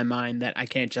back of my mind that I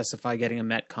can't justify getting a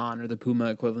Metcon or the Puma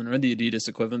equivalent or the Adidas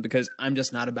equivalent, because I'm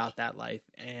just not about that life.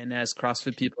 And as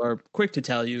CrossFit people are quick to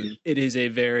tell you, it is a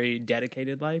very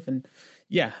dedicated life. And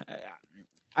yeah,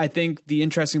 I think the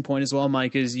interesting point as well,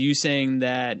 Mike, is you saying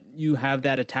that you have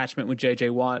that attachment with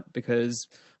JJ Watt, because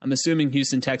I'm assuming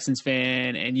Houston Texans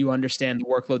fan and you understand the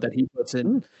workload that he puts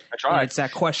in. I try. It's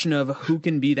that question of who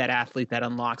can be that athlete that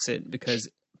unlocks it, because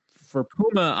for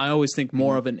Puma, I always think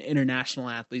more of an international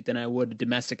athlete than I would a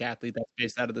domestic athlete that's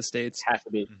based out of the States. Has to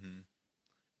be.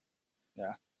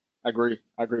 Yeah, I agree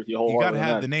with you wholeheartedly. You got to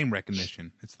have the name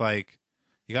recognition. It's like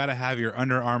you got to have your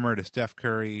Under Armour to Steph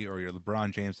Curry or your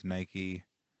LeBron James to Nike.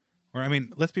 Or, I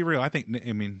mean, let's be real. I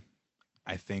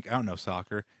don't know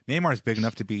soccer. Neymar's big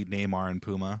enough to be Neymar and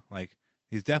Puma. Like,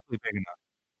 he's definitely big enough.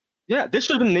 Yeah, this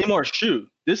should have been Neymar's shoe.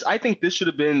 I think this should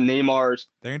have been Neymar's,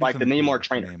 like the Neymar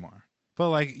trainer. Neymar.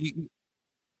 But, like,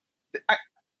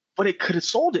 but it could have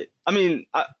sold it. I mean,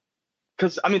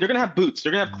 because they're gonna have boots,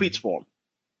 they're gonna have cleats for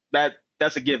them.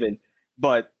 That's a given.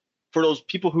 But for those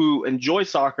people who enjoy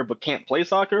soccer but can't play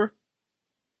soccer,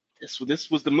 this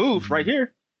was the move right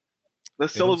here.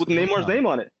 Let's sell it with Neymar's name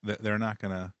on it. They're not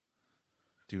gonna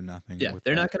do nothing. Yeah,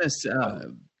 they're not gonna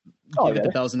give it the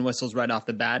bells and whistles right off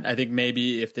the bat. I think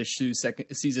maybe if the shoe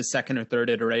sees a second or third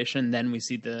iteration, then we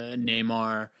see the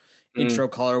Neymar intro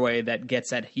colorway that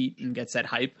gets that heat and gets that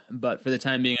hype. But for the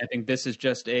time being, I think this is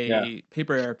just a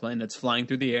paper airplane that's flying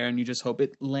through the air, and you just hope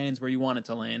it lands where you want it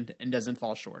to land and doesn't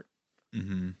fall short.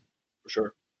 For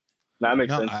sure. That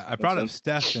makes sense. I brought up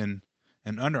Steph and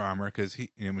Under Armour because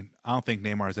I don't think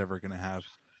Neymar is ever going to have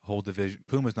a whole division.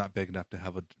 Puma's not big enough to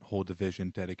have a whole division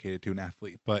dedicated to an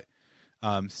athlete. But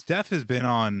Steph has been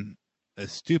on a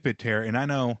stupid tear, and I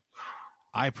know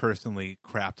I personally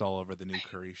crapped all over the new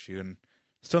Curry shoe, and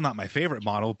still not my favorite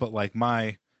model, but like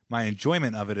my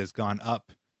enjoyment of it has gone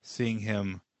up seeing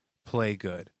him play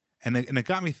good, and it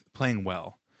got me playing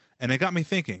well, and it got me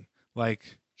thinking,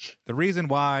 like, the reason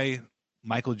why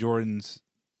Michael Jordan's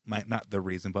not the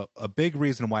reason, but a big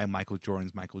reason why Michael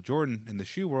Jordan's Michael Jordan in the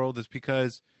shoe world is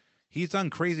because he's done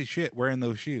crazy shit wearing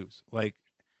those shoes. Like,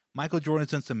 Michael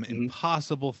Jordan's done some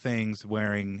impossible things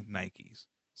wearing Nikes,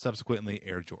 subsequently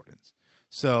Air Jordans.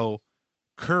 So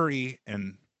Curry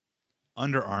and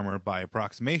Under Armour, by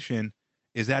approximation,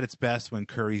 is at its best when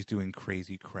Curry's doing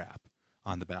crazy crap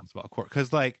on the basketball court.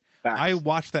 Because, like, I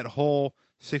watched that whole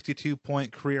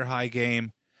 62-point career high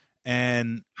game,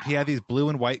 and he had these blue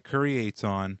and white Curry 8s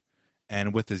on,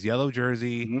 and with his yellow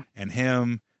jersey, and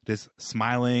him just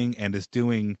smiling and just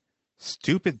doing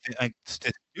stupid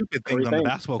things on the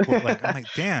basketball court. Like, I'm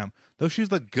like, damn, those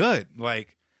shoes look good.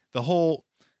 Like, the whole,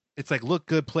 it's like look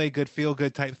good, play good, feel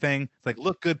good type thing. It's like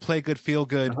look good, play good, feel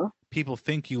good, people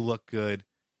think you look good.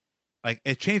 Like,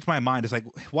 it changed my mind. It's like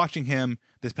watching him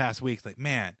this past week. It's like,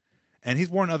 man, and he's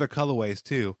worn other colorways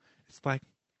too. It's like,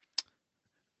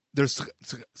 there's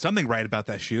something right about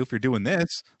that shoe. If you're doing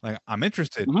this, like, I'm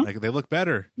interested. Mhm. Like, they look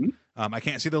better. I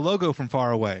can't see the logo from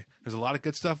far away. There's a lot of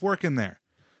good stuff working there.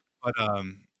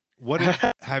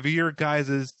 But have your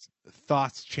guys'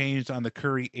 thoughts changed on the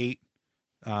Curry 8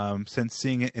 since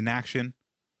seeing it in action?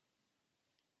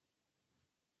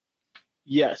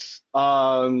 Yes.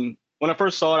 When I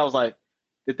first saw it, I was like,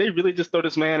 did they really just throw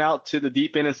this man out to the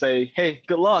deep end and say, hey,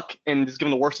 good luck, and just give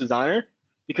him the worst designer?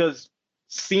 Because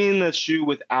seeing the shoe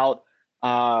without,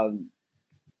 I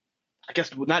guess,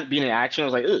 not being in action, I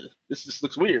was like, ugh, this just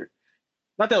looks weird.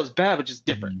 Not that it was bad, but just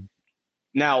different.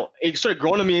 Now, it started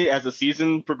growing to me as the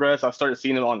season progressed. I started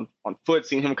seeing it on foot,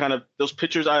 seeing him kind of, those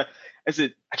pictures. I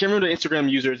can't remember the Instagram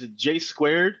user. Is it J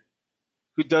Squared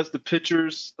who does the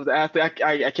pictures of the athlete?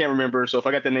 I can't remember. So if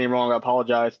I got the name wrong, I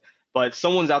apologize. But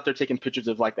someone's out there taking pictures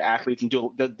of like the athletes and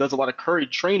does a lot of Curry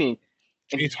training.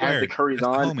 And he has the Currys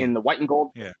on in the white and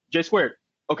gold. Yeah. J Squared.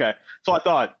 Okay. So I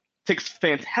thought, takes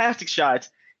fantastic shots.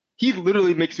 He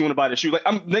literally makes me want to buy the shoe.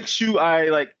 Like, next shoe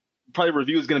I probably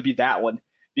review is going to be that one,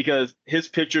 because his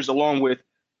pictures, along with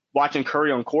watching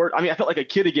Curry on court. I mean, I felt like a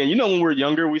kid again. You know, when we were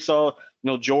younger, we saw,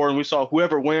 Jordan, we saw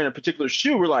whoever wearing a particular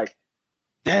shoe. We're like,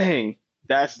 dang,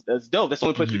 that's dope. That's the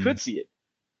only place we could see it.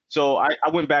 So I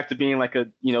went back to being like a,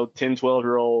 10,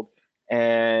 12-year-old,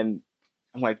 and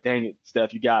I'm like, dang it,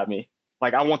 Steph, you got me.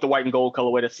 Like, I want the white and gold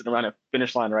colorway that's sitting around the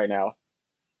finish line right now.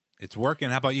 It's working.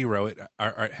 How about you, Rohit?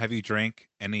 Have you drank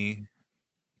any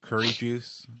Curry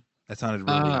juice? That sounded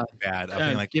really bad. I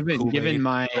mean, like, given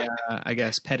my, I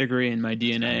guess, pedigree and my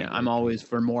DNA, I'm always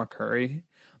for more Curry.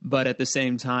 But at the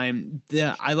same time,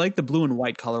 I like the blue and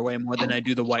white colorway more than I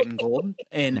do the white and gold.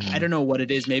 And I don't know what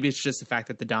it is. Maybe it's just the fact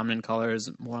that the dominant color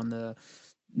is more on the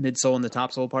midsole and the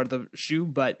top sole part of the shoe.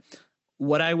 But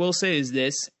what I will say is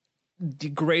this. The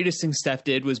greatest thing Steph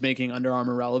did was making Under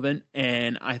Armour relevant.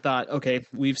 And I thought, okay,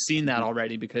 we've seen that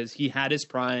already, because he had his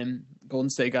prime. Golden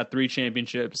State got 3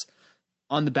 championships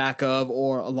on the back of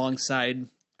or alongside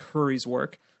Curry's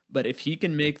work. But if he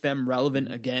can make them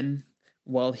relevant again,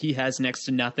 while he has next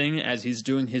to nothing as he's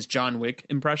doing his John Wick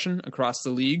impression across the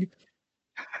league,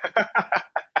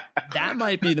 that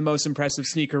might be the most impressive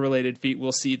sneaker-related feat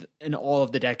we'll see in all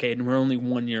of the decade, and we're only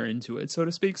 1 year into it, so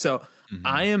to speak. So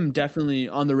I am definitely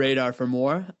on the radar for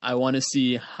more. I want to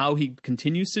see how he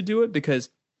continues to do it, because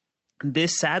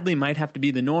this sadly might have to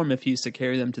be the norm if he's to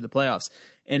carry them to the playoffs.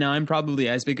 And I'm probably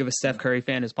as big of a Steph Curry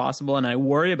fan as possible, and I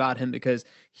worry about him because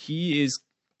he is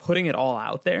putting it all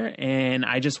out there, and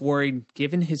I just worry,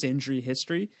 given his injury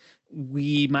history,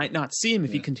 we might not see him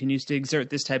if he continues to exert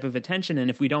this type of attention. And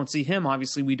if we don't see him,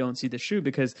 obviously we don't see the shoe,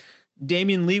 because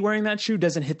Damian Lee wearing that shoe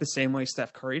doesn't hit the same way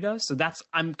Steph Curry does. So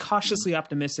I'm cautiously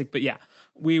optimistic, but yeah,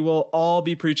 we will all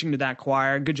be preaching to that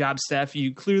choir. Good job, Steph.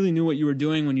 You clearly knew what you were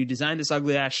doing when you designed this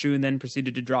ugly ass shoe and then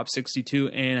proceeded to drop 62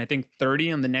 and I think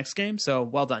 30 on the next game. So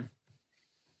well done.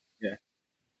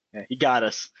 Yeah, he got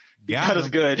us. He got us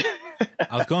good.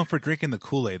 I was going for drinking the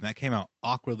Kool-Aid, and that came out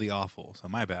awkwardly awful, so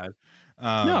my bad.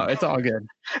 No, it's all good.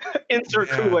 Insert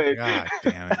Kool-Aid. God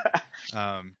damn it.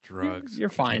 Drugs. You're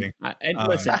fine.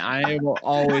 Listen, I will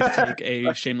always take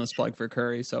a shameless plug for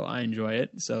Curry, so I enjoy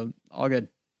it. So all good.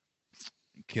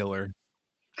 Killer.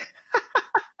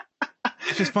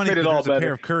 It's just funny because there's a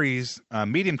pair of Currys,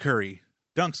 medium Curry,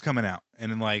 Dunks coming out.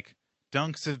 And then, like,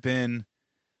 Dunks have been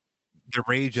the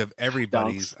rage of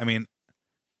everybody's. I mean,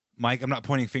 Mike, I'm not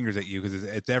pointing fingers at you because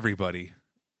it's everybody.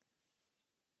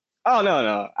 Oh,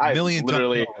 no. I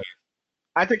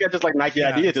think that's just like Nike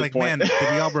idea at this point. Man, did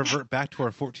we all revert back to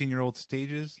our 14-year-old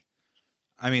stages?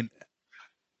 I mean,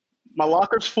 my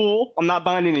locker's full. I'm not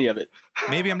buying any of it.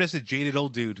 Maybe I'm just a jaded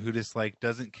old dude who just like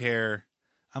doesn't care.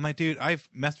 I'm like, dude, I've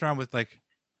messed around with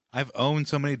I've owned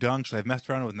so many Dunks. I've messed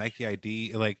around with Nike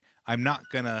ID. Like, I'm not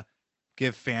gonna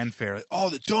give fanfare. Like, oh,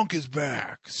 the Dunk is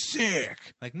back. Sick.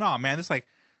 Like, no, man,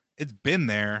 it's been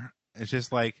there. It's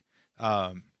just like,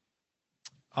 was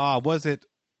it?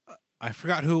 I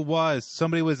forgot who it was.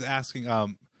 Somebody was asking.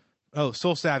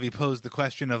 Soul Savvy posed the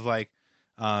question of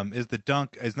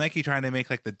is Nike trying to make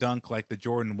like the Dunk like the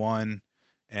Jordan 1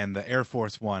 and the Air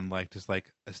Force 1 like just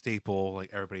like a staple,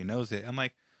 like everybody knows it? I'm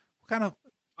like, what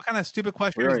kind of stupid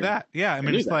question is that? Yeah, I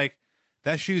mean, it's like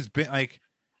that shoe's been like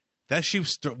that shoe.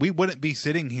 We wouldn't be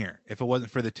sitting here if it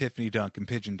wasn't for the Tiffany Dunk and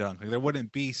Pigeon Dunk. Like, there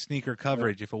wouldn't be sneaker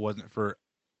coverage if it wasn't for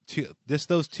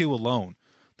those two alone,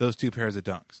 those 2 pairs of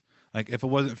Dunks. Like, if it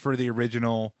wasn't for the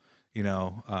original,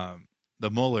 the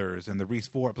Mullers and the Reese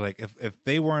Forbes, like if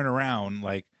they weren't around,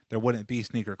 like there wouldn't be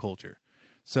sneaker culture.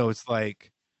 So it's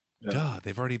like duh,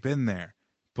 they've already been there.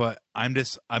 But I'm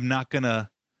not gonna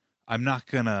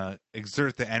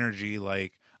exert the energy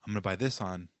like I'm gonna buy this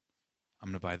on ID. I'm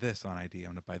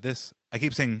gonna buy this. I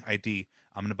keep saying ID.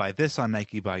 I'm gonna buy this on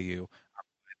Nike by you.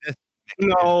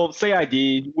 No, say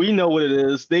ID. We know what it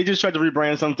is. They just tried to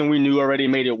rebrand something we knew already,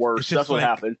 made it worse. That's what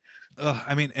happened.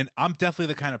 I mean, and I'm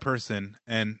definitely the kind of person,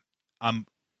 and I'm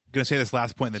gonna say this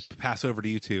last point and then pass over to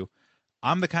you two.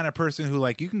 I'm the kind of person who,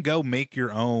 like, you can go make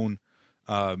your own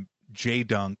J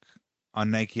Dunk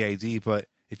on Nike ID, but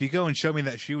if you go and show me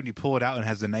that shoe and you pull it out and it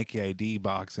has the Nike ID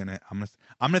box in it, I'm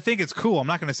gonna think it's cool. I'm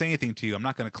not gonna say anything to you. I'm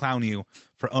not gonna clown you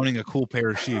for owning a cool pair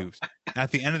of shoes.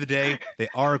 At the end of the day, they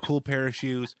are a cool pair of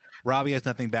shoes. Robbie has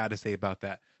nothing bad to say about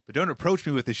that. But don't approach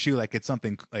me with a shoe like it's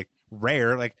something like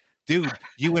rare. Like, dude,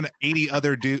 you and 80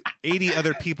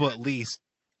 other people at least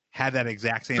had that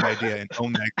exact same idea and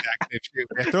own that exact same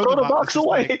shoe. Throw the box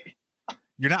away. Like,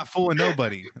 you're not fooling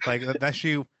nobody. Like, that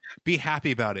shoe, be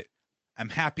happy about it. I'm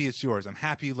happy it's yours. I'm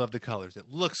happy you love the colors. It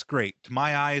looks great. To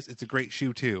my eyes, it's a great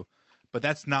shoe too. But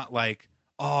that's not like,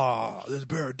 oh, there's a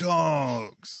pair of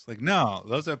Dunks. Like, no,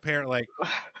 those are a pair, like,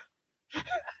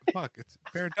 fuck, it's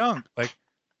a pair of Dunk. Like,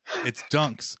 it's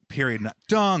Dunks, period. Not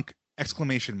Dunk,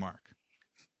 exclamation mark.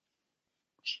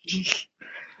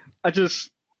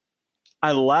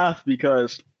 I laugh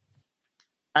because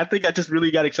I think I just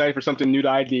really got excited for something new to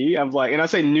ID. I'm like, and I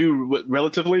say new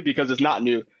relatively because it's not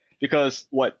new. Because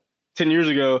 10 years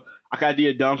ago, I could ID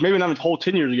a Dunk. Maybe not a whole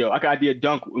 10 years ago, I could ID a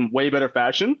Dunk in way better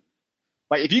fashion.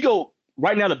 Like, if you go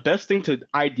right now, the best thing to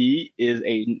ID is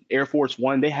a Air Force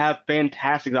One. They have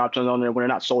fantastic options on there when they're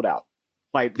not sold out.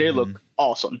 Like, they look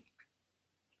awesome.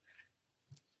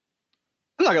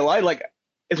 I'm not gonna lie, like,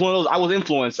 it's one of those, I was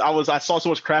influenced. I saw so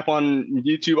much crap on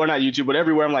YouTube, or not YouTube, but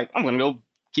everywhere. I'm like, I'm gonna go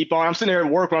keep on. I'm sitting there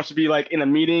at work when I should be like in a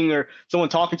meeting or someone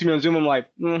talking to me on Zoom. I'm like,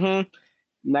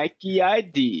 Nike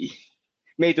ID.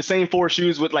 Made the same 4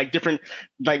 shoes with like different,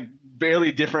 like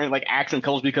barely different like accent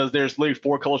colors, because there's literally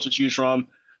 4 colors to choose from.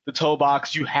 The toe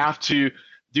box, you have to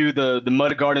do the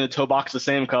mud guard and the toe box the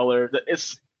same color.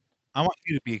 I want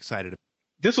you to be excited.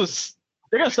 They're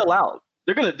gonna sell out.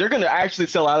 They're gonna actually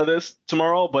sell out of this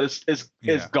tomorrow, but it's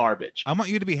garbage. I want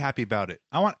you to be happy about it.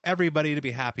 I want everybody to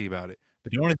be happy about it.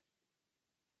 But you want to?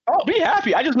 Oh, be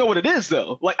happy. I just know what it is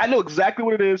though. Like, I know exactly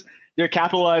what it is. They're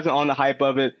capitalizing on the hype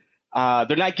of it.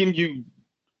 They're not giving you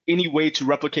any way to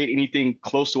replicate anything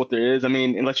close to what there is. I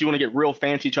mean, unless you want to get real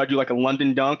fancy, try to do like a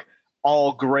London Dunk,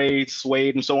 all gray,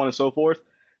 suede, and so on and so forth.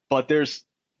 But there's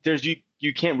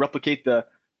you can't replicate the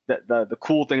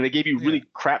cool thing. They gave you really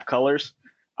crap colors.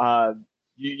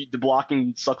 The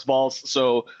blocking sucks balls.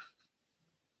 So,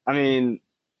 I mean,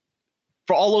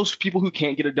 for all those people who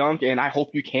can't get a Dunk, and I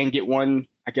hope you can get one,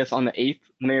 I guess on the 8th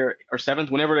or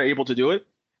 7th, whenever they're able to do it.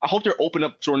 I hope they're open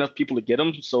up to enough people to get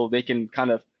them so they can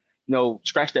kind of,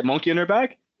 scratch that monkey in their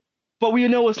back. But we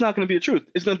know it's not going to be the truth.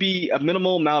 It's going to be a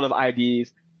minimal amount of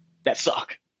IDs that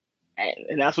suck.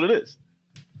 And that's what it is.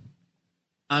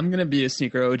 I'm going to be a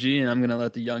sneaker OG, and I'm going to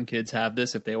let the young kids have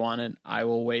this if they want it. I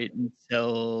will wait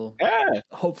until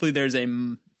hopefully there's a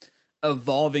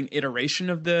evolving iteration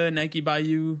of the Nike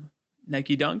Bayou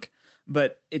Nike Dunk.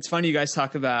 But it's funny you guys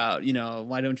talk about,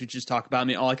 why don't you just talk about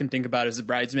me? All I can think about is the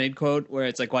bridesmaid quote where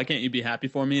it's like, why can't you be happy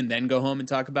for me and then go home and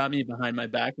talk about me behind my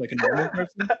back like a normal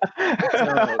person?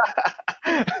 So,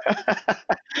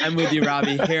 I'm with you,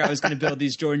 Robbie. Here, I was going to build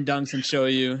these Jordan Dunks and show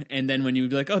you. And then when you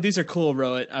would be like, oh, these are cool,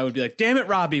 Rowett, I would be like, damn it,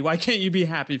 Robbie, why can't you be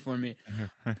happy for me?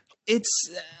 It's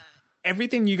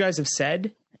everything you guys have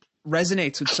said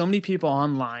resonates with so many people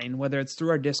online, whether it's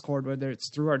through our Discord, whether it's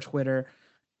through our Twitter.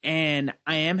 And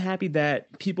I am happy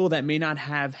that people that may not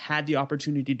have had the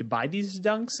opportunity to buy these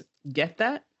Dunks get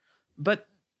that. But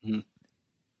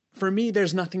for me,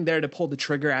 there's nothing there to pull the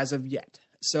trigger as of yet.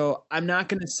 So I'm not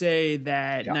going to say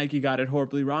that Nike got it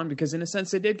horribly wrong, because in a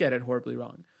sense they did get it horribly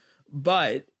wrong.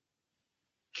 But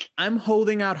I'm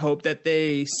holding out hope that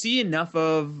they see enough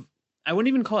of, I wouldn't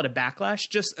even call it a backlash,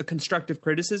 just a constructive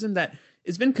criticism that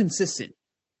has been consistent.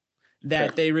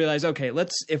 That they realize, okay,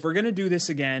 if we're going to do this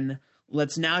again,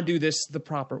 let's now do this the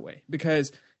proper way,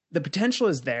 because the potential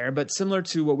is there. But similar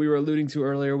to what we were alluding to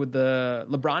earlier with the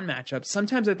LeBron matchup,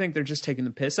 sometimes I think they're just taking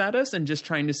the piss at us and just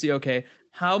trying to see, okay,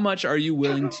 how much are you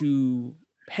willing to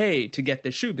pay to get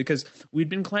this shoe? Because we've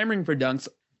been clamoring for Dunks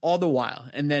all the while.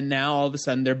 And then now all of a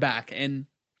sudden they're back. And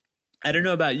I don't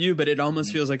know about you, but it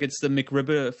almost feels like it's the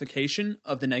McRibbification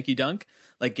of the Nike Dunk.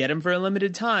 Like, get them for a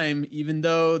limited time, even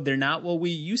though they're not what we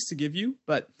used to give you.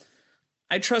 But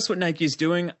I trust what Nike's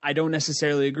doing. I don't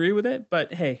necessarily agree with it,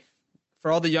 but hey,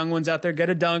 for all the young ones out there, get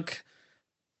a Dunk.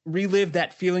 relive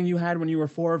that feeling you had when you were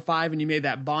 4 or 5 and you made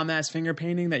that bomb ass finger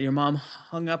painting that your mom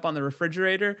hung up on the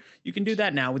refrigerator, you can do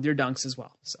that now with your dunks as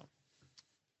well. So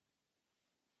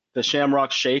The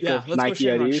Shamrock Shake yeah, of let's Nike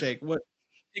go Shamrock IDs. Shake.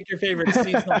 Pick your favorite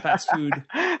seasonal fast food.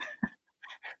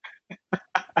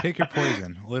 Pick your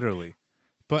poison, literally.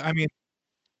 But I mean,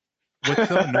 what's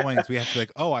so annoying is we have to be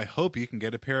like, oh, I hope you can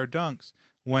get a pair of dunks.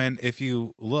 When if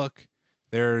you look,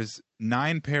 there's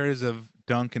 9 pairs of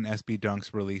Dunk and SB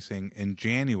Dunks releasing in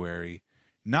January,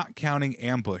 not counting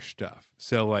ambush stuff.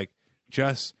 So like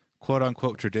just quote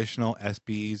unquote traditional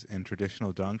SBs and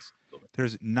traditional Dunks.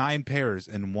 There's 9 pairs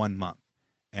in 1 month.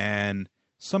 And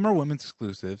some are women's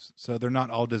exclusives, so they're not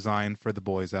all designed for the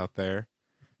boys out there.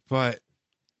 But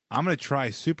I'm going to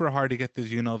try super hard to get those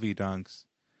UNLV Dunks.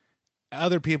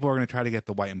 Other people are going to try to get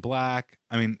the white and black.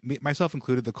 I mean, myself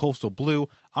included, the coastal blue.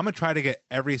 I'm going to try to get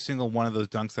every single one of those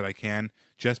dunks that I can,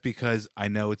 just because I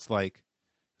know it's like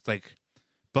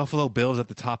Buffalo Bill's at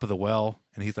the top of the well,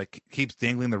 and he's like keeps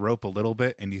dangling the rope a little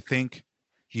bit, and you think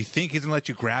he's going to let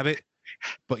you grab it,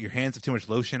 but your hands have too much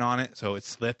lotion on it, so it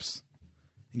slips,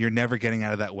 and you're never getting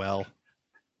out of that well.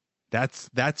 That's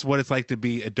what it's like to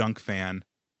be a dunk fan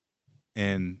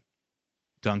in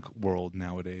dunk world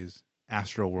nowadays.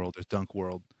 Astro World is Dunk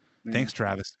World. Thanks,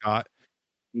 Travis Scott.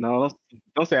 No,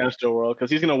 don't say Astro World,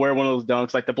 because he's gonna wear one of those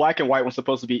dunks. Like the black and white one's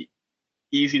supposed to be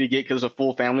easy to get because it's a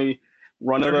full family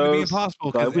run of They're going to be those.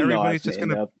 impossible but because we know everybody's how just it's going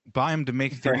to end up. buy them to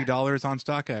make $30 on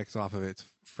StockX off of it. It's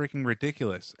freaking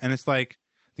ridiculous. And it's like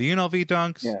the UNLV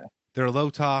dunks, Yeah. they're low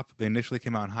top. They initially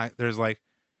came out in high. There's like,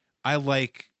 I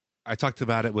talked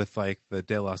about it with like the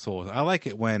De La Soul. I like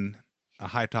it when a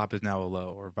high top is now a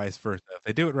low or vice versa. If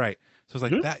they do it right. So it's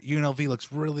like that UNLV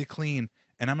looks really clean,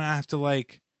 and I'm going to have to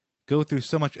like go through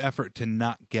so much effort to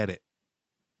not get it.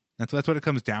 That's what it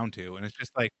comes down to. And it's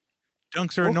just like,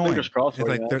 dunks are Well, annoying. fingers crossed It's for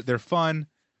like you, they're fun.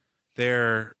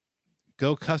 They're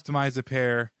go customize a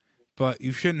pair, but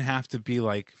you shouldn't have to be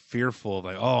like fearful,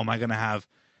 like, oh, am I going to have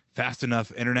fast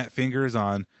enough internet fingers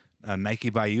on Nike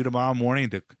by You tomorrow morning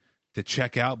to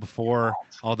check out before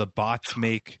all the bots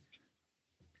make.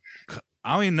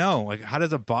 I don't even know. Like, how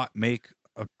does a bot make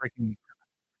a freaking?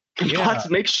 Yeah. Bots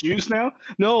make shoes now?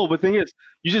 No, but the thing is,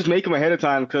 you just make them ahead of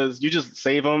time because you just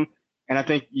save them. And I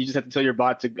think you just have to tell your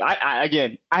bot to. I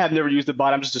have never used the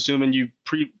bot. I'm just assuming you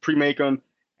pre-make them,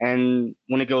 and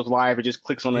when it goes live, it just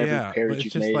clicks on every pair but that it's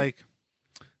you've just made. like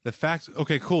the fact.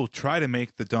 Okay, cool. Try to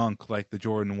make the dunk like the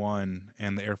Jordan 1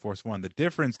 and the Air Force 1. The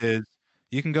difference is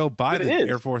you can go buy the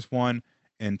Air Force 1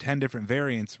 in 10 different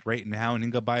variants right now, and you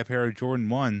can go buy a pair of Jordan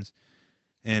 1s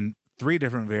in 3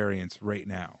 different variants right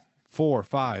now. 4,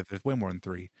 5. There's way more than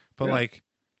 3. But like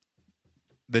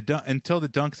until the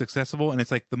dunk's accessible, and it's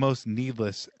like the most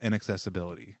needless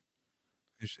inaccessibility.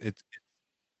 It's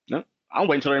No, I'll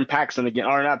wait until they're in PAXN again,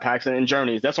 or not PAXN, in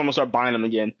Germany. That's when I'm gonna start buying them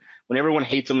again. When everyone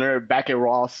hates them, they're back at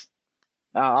Ross.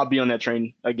 I'll be on that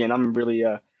train again. I'm really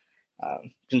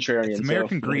contrarian. It's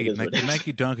American so greed. it is Like what the it is.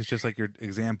 Nike Dunk is just like your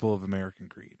example of American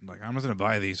greed. Like, I'm just gonna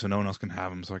buy these so no one else can have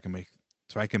them, so I can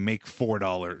make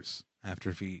 $4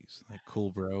 after fees. Like,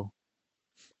 cool, bro.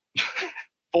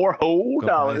 $4 whole Go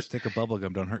buy a dollars. stick of bubble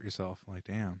gum. Don't hurt yourself. Like,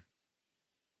 damn.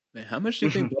 Man, how much do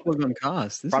you think bubblegum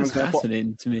costs? This Prime is example.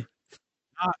 fascinating to me.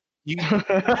 You get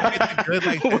the good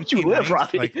like Where'd you live, 1990s,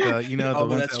 Robbie? like the the Oh,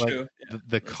 ones that's that, like, true.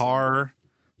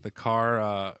 the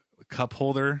car cup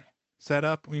holder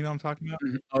setup. You know what I'm talking about?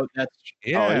 Oh, that's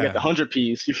Yeah. Oh, you got the 100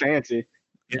 piece. You fancy.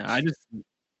 yeah. I just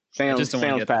Sounds don't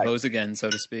want to get the packed. hose again, so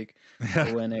to speak,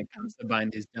 when it comes to buying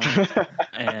these dunks.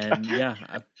 And yeah,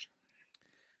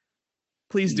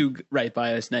 please do right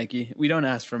by us, Nike. We don't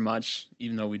ask for much,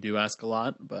 even though we do ask a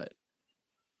lot. But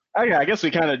I guess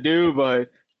we kind of do, but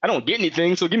I don't get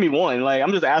anything, so give me one. Like,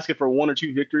 I'm just asking for 1 or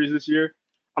 2 victories this year.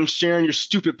 I'm sharing your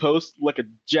stupid post like a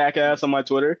jackass on my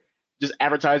Twitter, just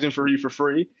advertising for you for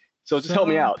free. So just help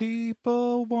me Some out.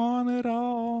 people want it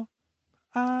all.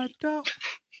 I don't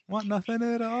want nothing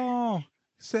at all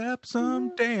except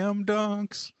some damn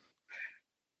dunks.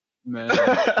 man,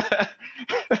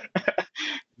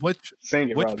 Which Sing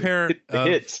it, Robbie. pair Hit the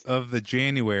hits. of the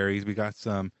Januaries? We got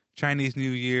some Chinese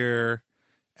New Year,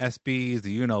 SBs,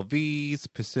 the UNLVs,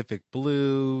 Pacific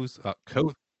Blues,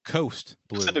 Coast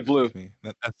Blues. Pacific Blue. excuse me.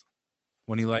 That's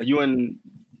when you like.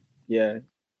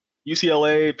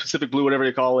 UCLA, Pacific Blue, whatever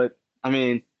they call it. I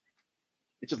mean,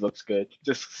 it just looks good.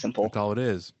 Just simple, That's all it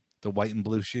is. The white and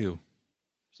blue shoe.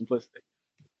 simplistic.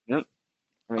 Yep.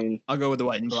 I mean, I'll go with the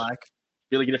white and black.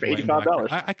 really get it for White and black.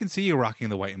 $85. I can see you rocking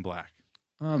the white and black.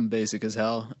 I'm basic as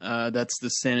hell. That's the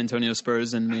San Antonio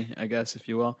Spurs in me, I guess, if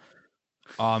you will.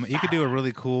 You could do a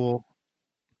really cool,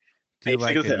 Basic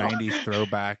like a as hell. 90s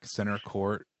throwback center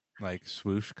court, like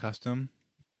swoosh custom.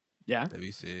 Yeah. That'd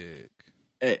be sick.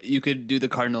 You could do the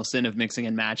cardinal sin of mixing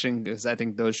and matching, because I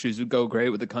think those shoes would go great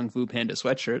with the Kung Fu Panda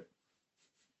sweatshirt.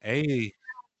 Hey,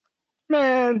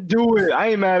 Man, do it. I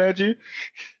ain't mad at you.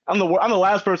 I'm the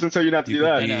last person to tell you not to You do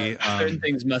could that. be- I know. Certain um,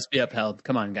 things must be upheld.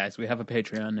 Come on, guys. We have a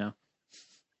Patreon now.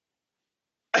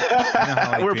 you know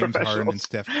how like We're James Harden and professionals.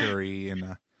 Steph Curry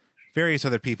and various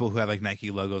other people who have like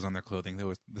Nike logos on their clothing.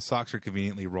 The socks are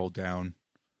conveniently rolled down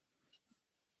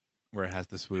where it has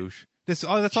the swoosh. That's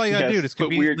all you gotta Yes, do. Just put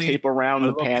weird conveniently tape around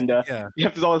the panda. Yeah. You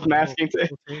have to do all this masking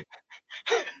tape.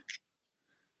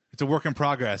 It's a work in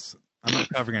progress. I'm not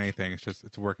covering anything.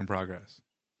 It's a work in progress.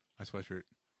 My sweatshirt.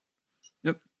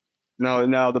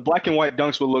 No, the black and white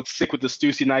dunks will look sick with the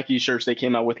Stussy Nike shirts they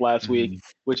came out with last week,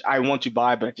 which I want to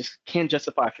buy, but I just can't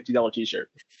justify a $50 t-shirt.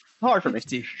 Hard for me.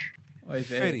 50. Oy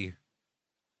vey. Pretty.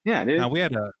 Yeah, dude. Now we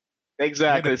had a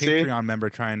Exactly. See? Patreon member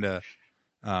trying to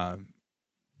I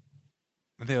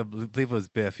believe it was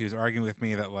Biff. He was arguing with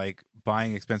me that like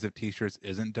buying expensive t-shirts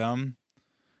isn't dumb.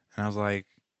 And I was like,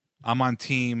 I'm on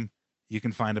team. You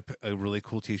can find a really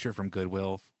cool t-shirt from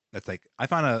Goodwill. That's like, I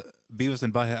found a Beavis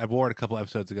and Butthead. I wore it a couple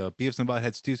episodes ago. Beavis and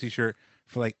Butthead Stussy shirt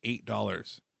for like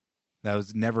 $8. That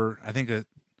was never,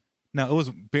 no, it was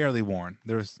barely worn.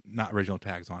 There was not original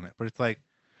tags on it, but it's like,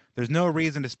 there's no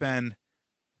reason to spend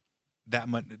that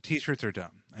much. T-shirts are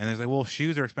dumb. And there's like, well,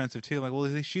 shoes are expensive too. Like, well,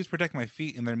 these shoes protect my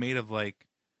feet and they're made of like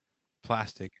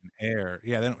plastic and air.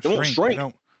 Yeah, they don't They won't shrink.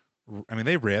 shrink.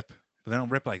 They rip, but they don't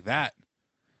rip like that.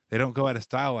 They don't go out of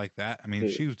style like that. I mean, Yeah.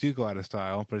 shoes do go out of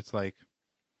style, but it's like,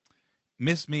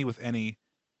 miss me with any.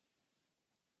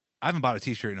 I haven't bought a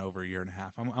t-shirt in over a year and a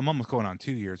half. I'm almost going on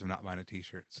 2 years of not buying a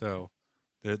t-shirt. So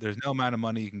there's no amount of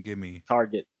money you can give me.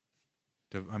 Target.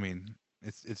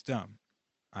 It's dumb.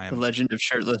 I The am. legend of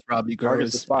shirtless Robbie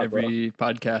Target's the grows spot, every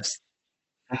podcast.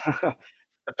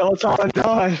 The Peloton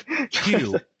done.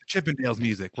 Cue Chippendales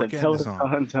music. We're The getting this on.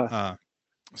 Peloton done.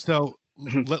 So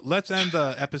let's end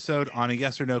the episode on a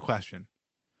yes or no question.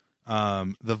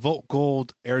 The Volt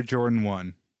Gold Air Jordan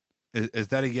 1, is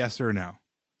that a yes or a no?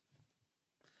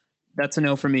 That's a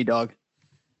no for me, dog.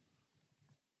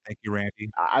 Thank you, Randy.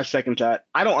 I second that.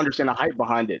 I don't understand the hype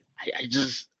behind it.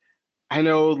 I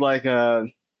know like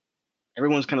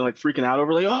everyone's kind of like freaking out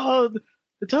over like, oh,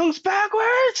 the tongue's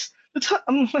backwards.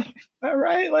 I'm like, all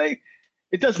right, like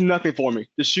it does nothing for me.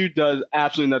 The shoe does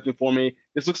absolutely nothing for me.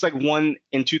 This looks like one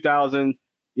in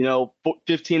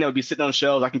 2015 that would be sitting on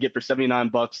shelves I can get for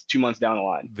 $79 2 months down the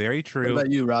line. Very What true.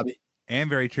 about you, Robbie? And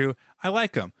very true. I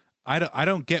like them. I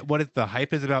don't get what the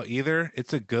hype is about either.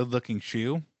 It's a good looking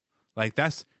shoe. Like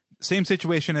that's same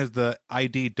situation as the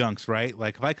ID Dunks, right?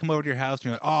 Like if I come over to your house and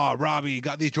you're like, oh, Robbie, you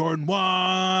got these Jordan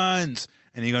 1s,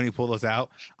 and you're going to pull those out,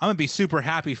 I'm going to be super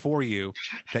happy for you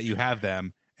that you have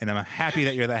them. And I'm happy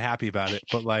that you're that happy about it.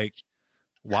 But like,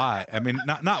 why? I mean,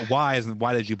 not why as in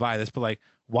why did you buy this, but like,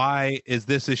 why is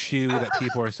this a shoe that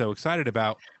people are so excited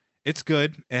about? It's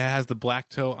good. It has the black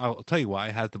toe. I'll tell you why.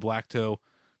 It has the black toe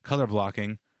color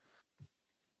blocking.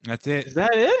 That's it. Is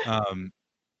that it?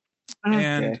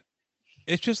 And Okay.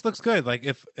 it just looks good. Like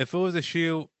if it was a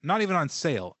shoe, not even on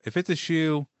sale, if it's a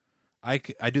shoe, I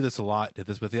do this a lot. Did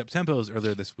this with the Uptempos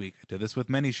earlier this week. I did this with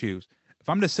many shoes. If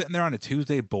I'm just sitting there on a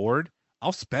Tuesday bored,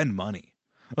 I'll spend money.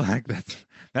 Like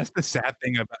that's the sad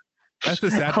thing about. That's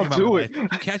the sad thing I'll about do my it.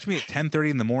 life. You catch me at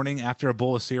 10:30 in the morning after a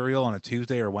bowl of cereal on a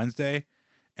Tuesday or Wednesday,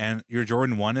 and your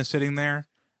Jordan 1 is sitting there.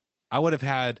 I would have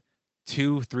had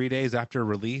 2-3 days after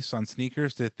release on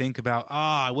sneakers to think about,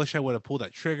 I wish I would have pulled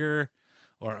that trigger,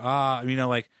 or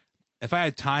like if I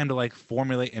had time to like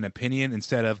formulate an opinion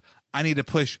instead of I need to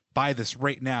push buy this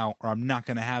right now or I'm not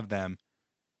going to have them.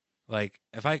 Like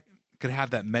if I could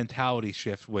have that mentality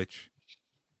shift, which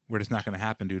we're just not going to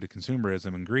happen due to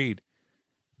consumerism and greed,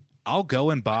 I'll go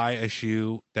and buy a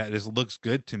shoe that looks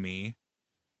good to me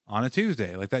on a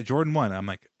Tuesday, like that Jordan 1. I'm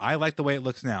like, I like the way it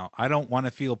looks now. I don't want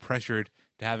to feel pressured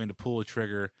to having to pull a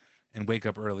trigger and wake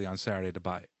up early on Saturday to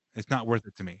buy it. It's not worth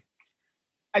it to me.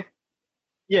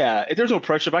 Yeah, if there's no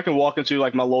pressure, if I can walk into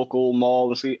like my local mall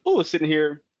and see, oh, it's sitting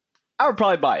here, I would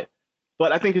probably buy it.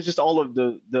 But I think it's just all of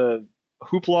the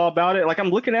hoopla about it. Like I'm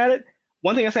looking at it.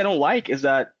 One thing I don't like is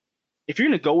that if you're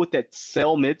gonna go with that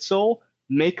sail midsole,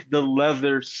 make the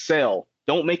leather sail.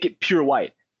 Don't make it pure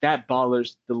white. That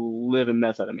bothers the living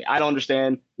mess out of me. I don't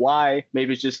understand why.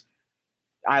 Maybe it's just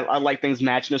I like things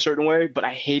matching a certain way, but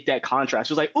I hate that contrast.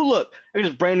 It's like, oh look, I got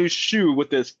this brand new shoe with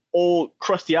this old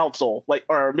crusty outsole, like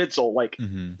or midsole. Like,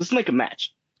 let's make a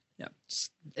match. Yeah,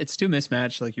 it's too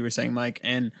mismatched, like you were saying, Mike.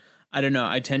 And I don't know.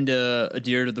 I tend to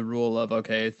adhere to the rule of,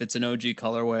 okay, if it's an OG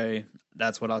colorway,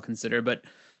 that's what I'll consider. But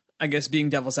I guess being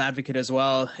devil's advocate as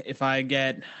well, if I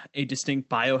get a distinct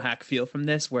biohack feel from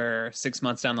this, where 6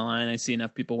 months down the line, I see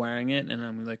enough people wearing it and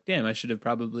I'm like, damn, I should have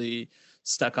probably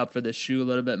stuck up for this shoe a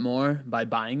little bit more by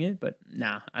buying it. But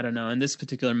nah, I don't know. In this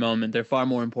particular moment, there are far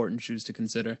more important shoes to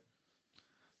consider.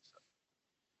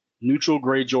 Neutral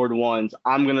gray Jordan 1s.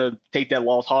 I'm going to take that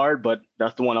loss hard, but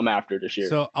that's the one I'm after this year.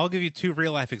 So I'll give you 2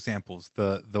 real life examples.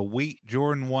 The wheat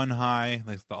Jordan 1 high,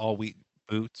 like the all wheat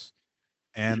boots,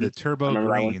 and the turbo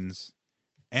greens,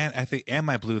 and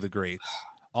my blue the greats.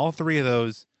 All 3 of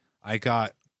those I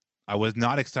was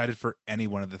not excited for any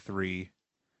one of the 3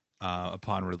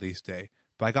 upon release day,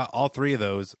 but I got all 3 of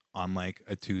those on like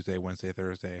a Tuesday, Wednesday,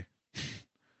 Thursday.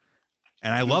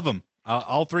 And I love them.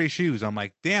 All 3 shoes. I'm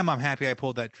like, damn, I'm happy I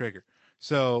pulled that trigger.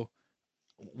 So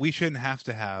we shouldn't have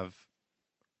to have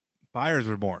buyer's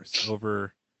remorse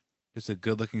over just a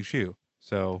good looking shoe.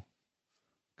 So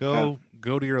go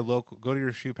to your local, go to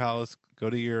your shoe palace,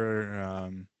 go to your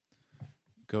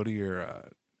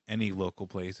any local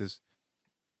places.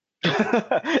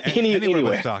 Anywhere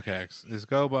with StockX. Just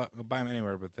go buy them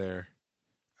anywhere but there.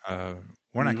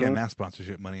 We're not getting that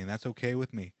sponsorship money, and that's okay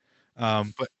with me.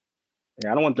 But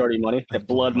yeah, I don't want dirty money. That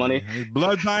blood money.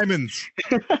 Blood diamonds.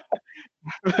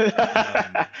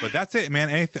 But that's it, man.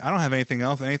 I don't have anything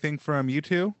else. Anything from you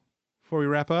two before we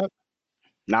wrap up?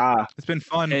 Nah. It's been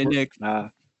fun. Hey, Nick. Nah.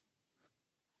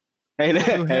 Hey, Nick.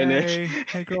 Ooh, hey, Nick.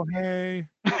 Hey, girl. Hey.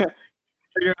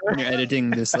 When you're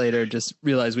editing this later, just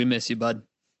realize we miss you, bud.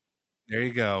 There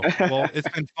you go. Well, it's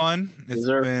been fun.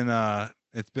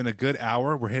 It's been a good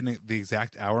hour. We're hitting the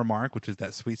exact hour mark, which is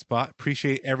that sweet spot.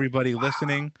 Appreciate everybody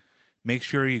listening. Make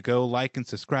sure you go like and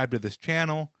subscribe to this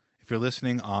channel. If you're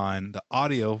listening on the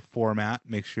audio format,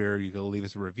 make sure you go leave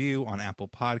us a review on Apple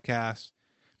Podcasts.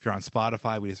 If you're on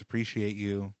Spotify, we just appreciate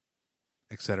you,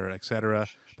 et cetera, et cetera.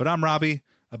 But I'm Robbie.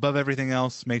 Above everything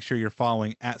else, make sure you're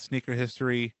following at Sneaker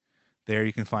History. There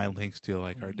you can find links to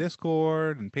like our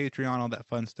Discord and Patreon, all that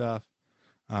fun stuff.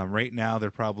 Right now,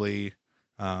 they're probably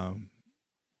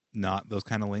not those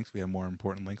kind of links. We have more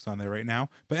important links on there right now.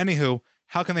 But anywho,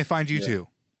 how can they find you two?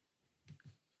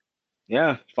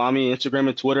 Yeah, find me on Instagram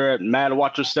and Twitter at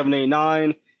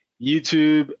MadWatcher789,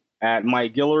 YouTube at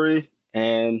Mike Guillory,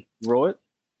 and Rohit,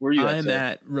 where are you I'm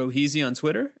at Roheezy on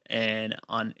Twitter, and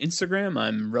on Instagram,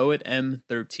 I'm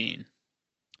RohitM13.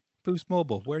 Boost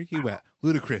Mobile, where are you at?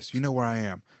 Ludacris, you know where I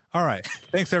am. All right.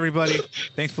 Thanks, everybody.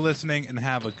 Thanks for listening, and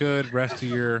have a good rest of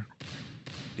your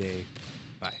day.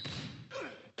 Bye.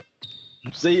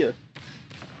 See ya.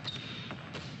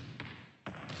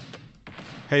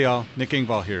 Hey y'all, Nick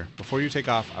Engvall here. Before you take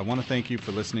off, I want to thank you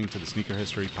for listening to the Sneaker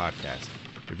History Podcast.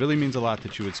 It really means a lot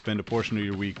that you would spend a portion of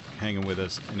your week hanging with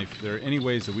us, and if there are any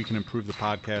ways that we can improve the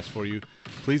podcast for you,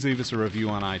 please leave us a review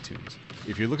on iTunes.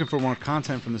 If you're looking for more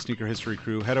content from the Sneaker History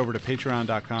crew, head over to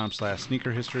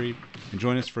patreon.com/sneakerhistory and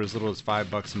join us for as little as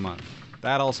 $5 a month.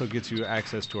 That also gets you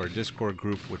access to our Discord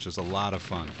group, which is a lot of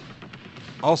fun.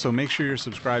 Also, make sure you're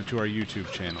subscribed to our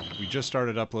YouTube channel. We just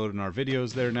started uploading our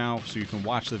videos there now, so you can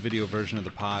watch the video version of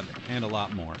the pod and a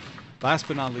lot more. Last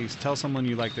but not least, tell someone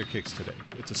you like their kicks today.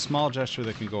 It's a small gesture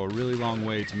that can go a really long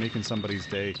way to making somebody's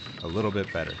day a little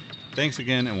bit better. Thanks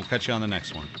again, and we'll catch you on the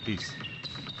next one. Peace.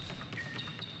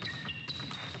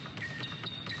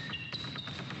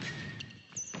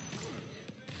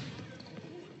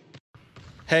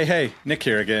 Hey, Nick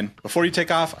here again. Before you take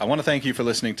off, I want to thank you for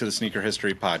listening to the Sneaker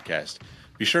History Podcast.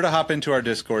 Be sure to hop into our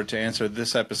Discord to answer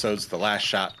this episode's The Last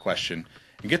Shot question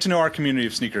and get to know our community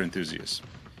of sneaker enthusiasts.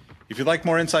 If you'd like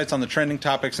more insights on the trending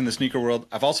topics in the sneaker world,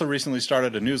 I've also recently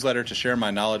started a newsletter to share my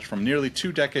knowledge from nearly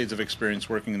 2 decades of experience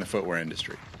working in the footwear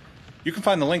industry. You can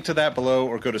find the link to that below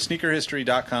or go to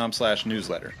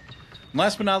sneakerhistory.com/newsletter. And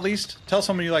last but not least, tell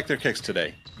someone you like their kicks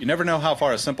today. You never know how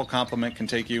far a simple compliment can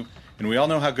take you, and we all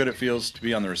know how good it feels to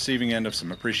be on the receiving end of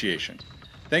some appreciation.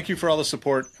 Thank you for all the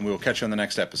support, and we will catch you on the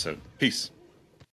next episode. Peace.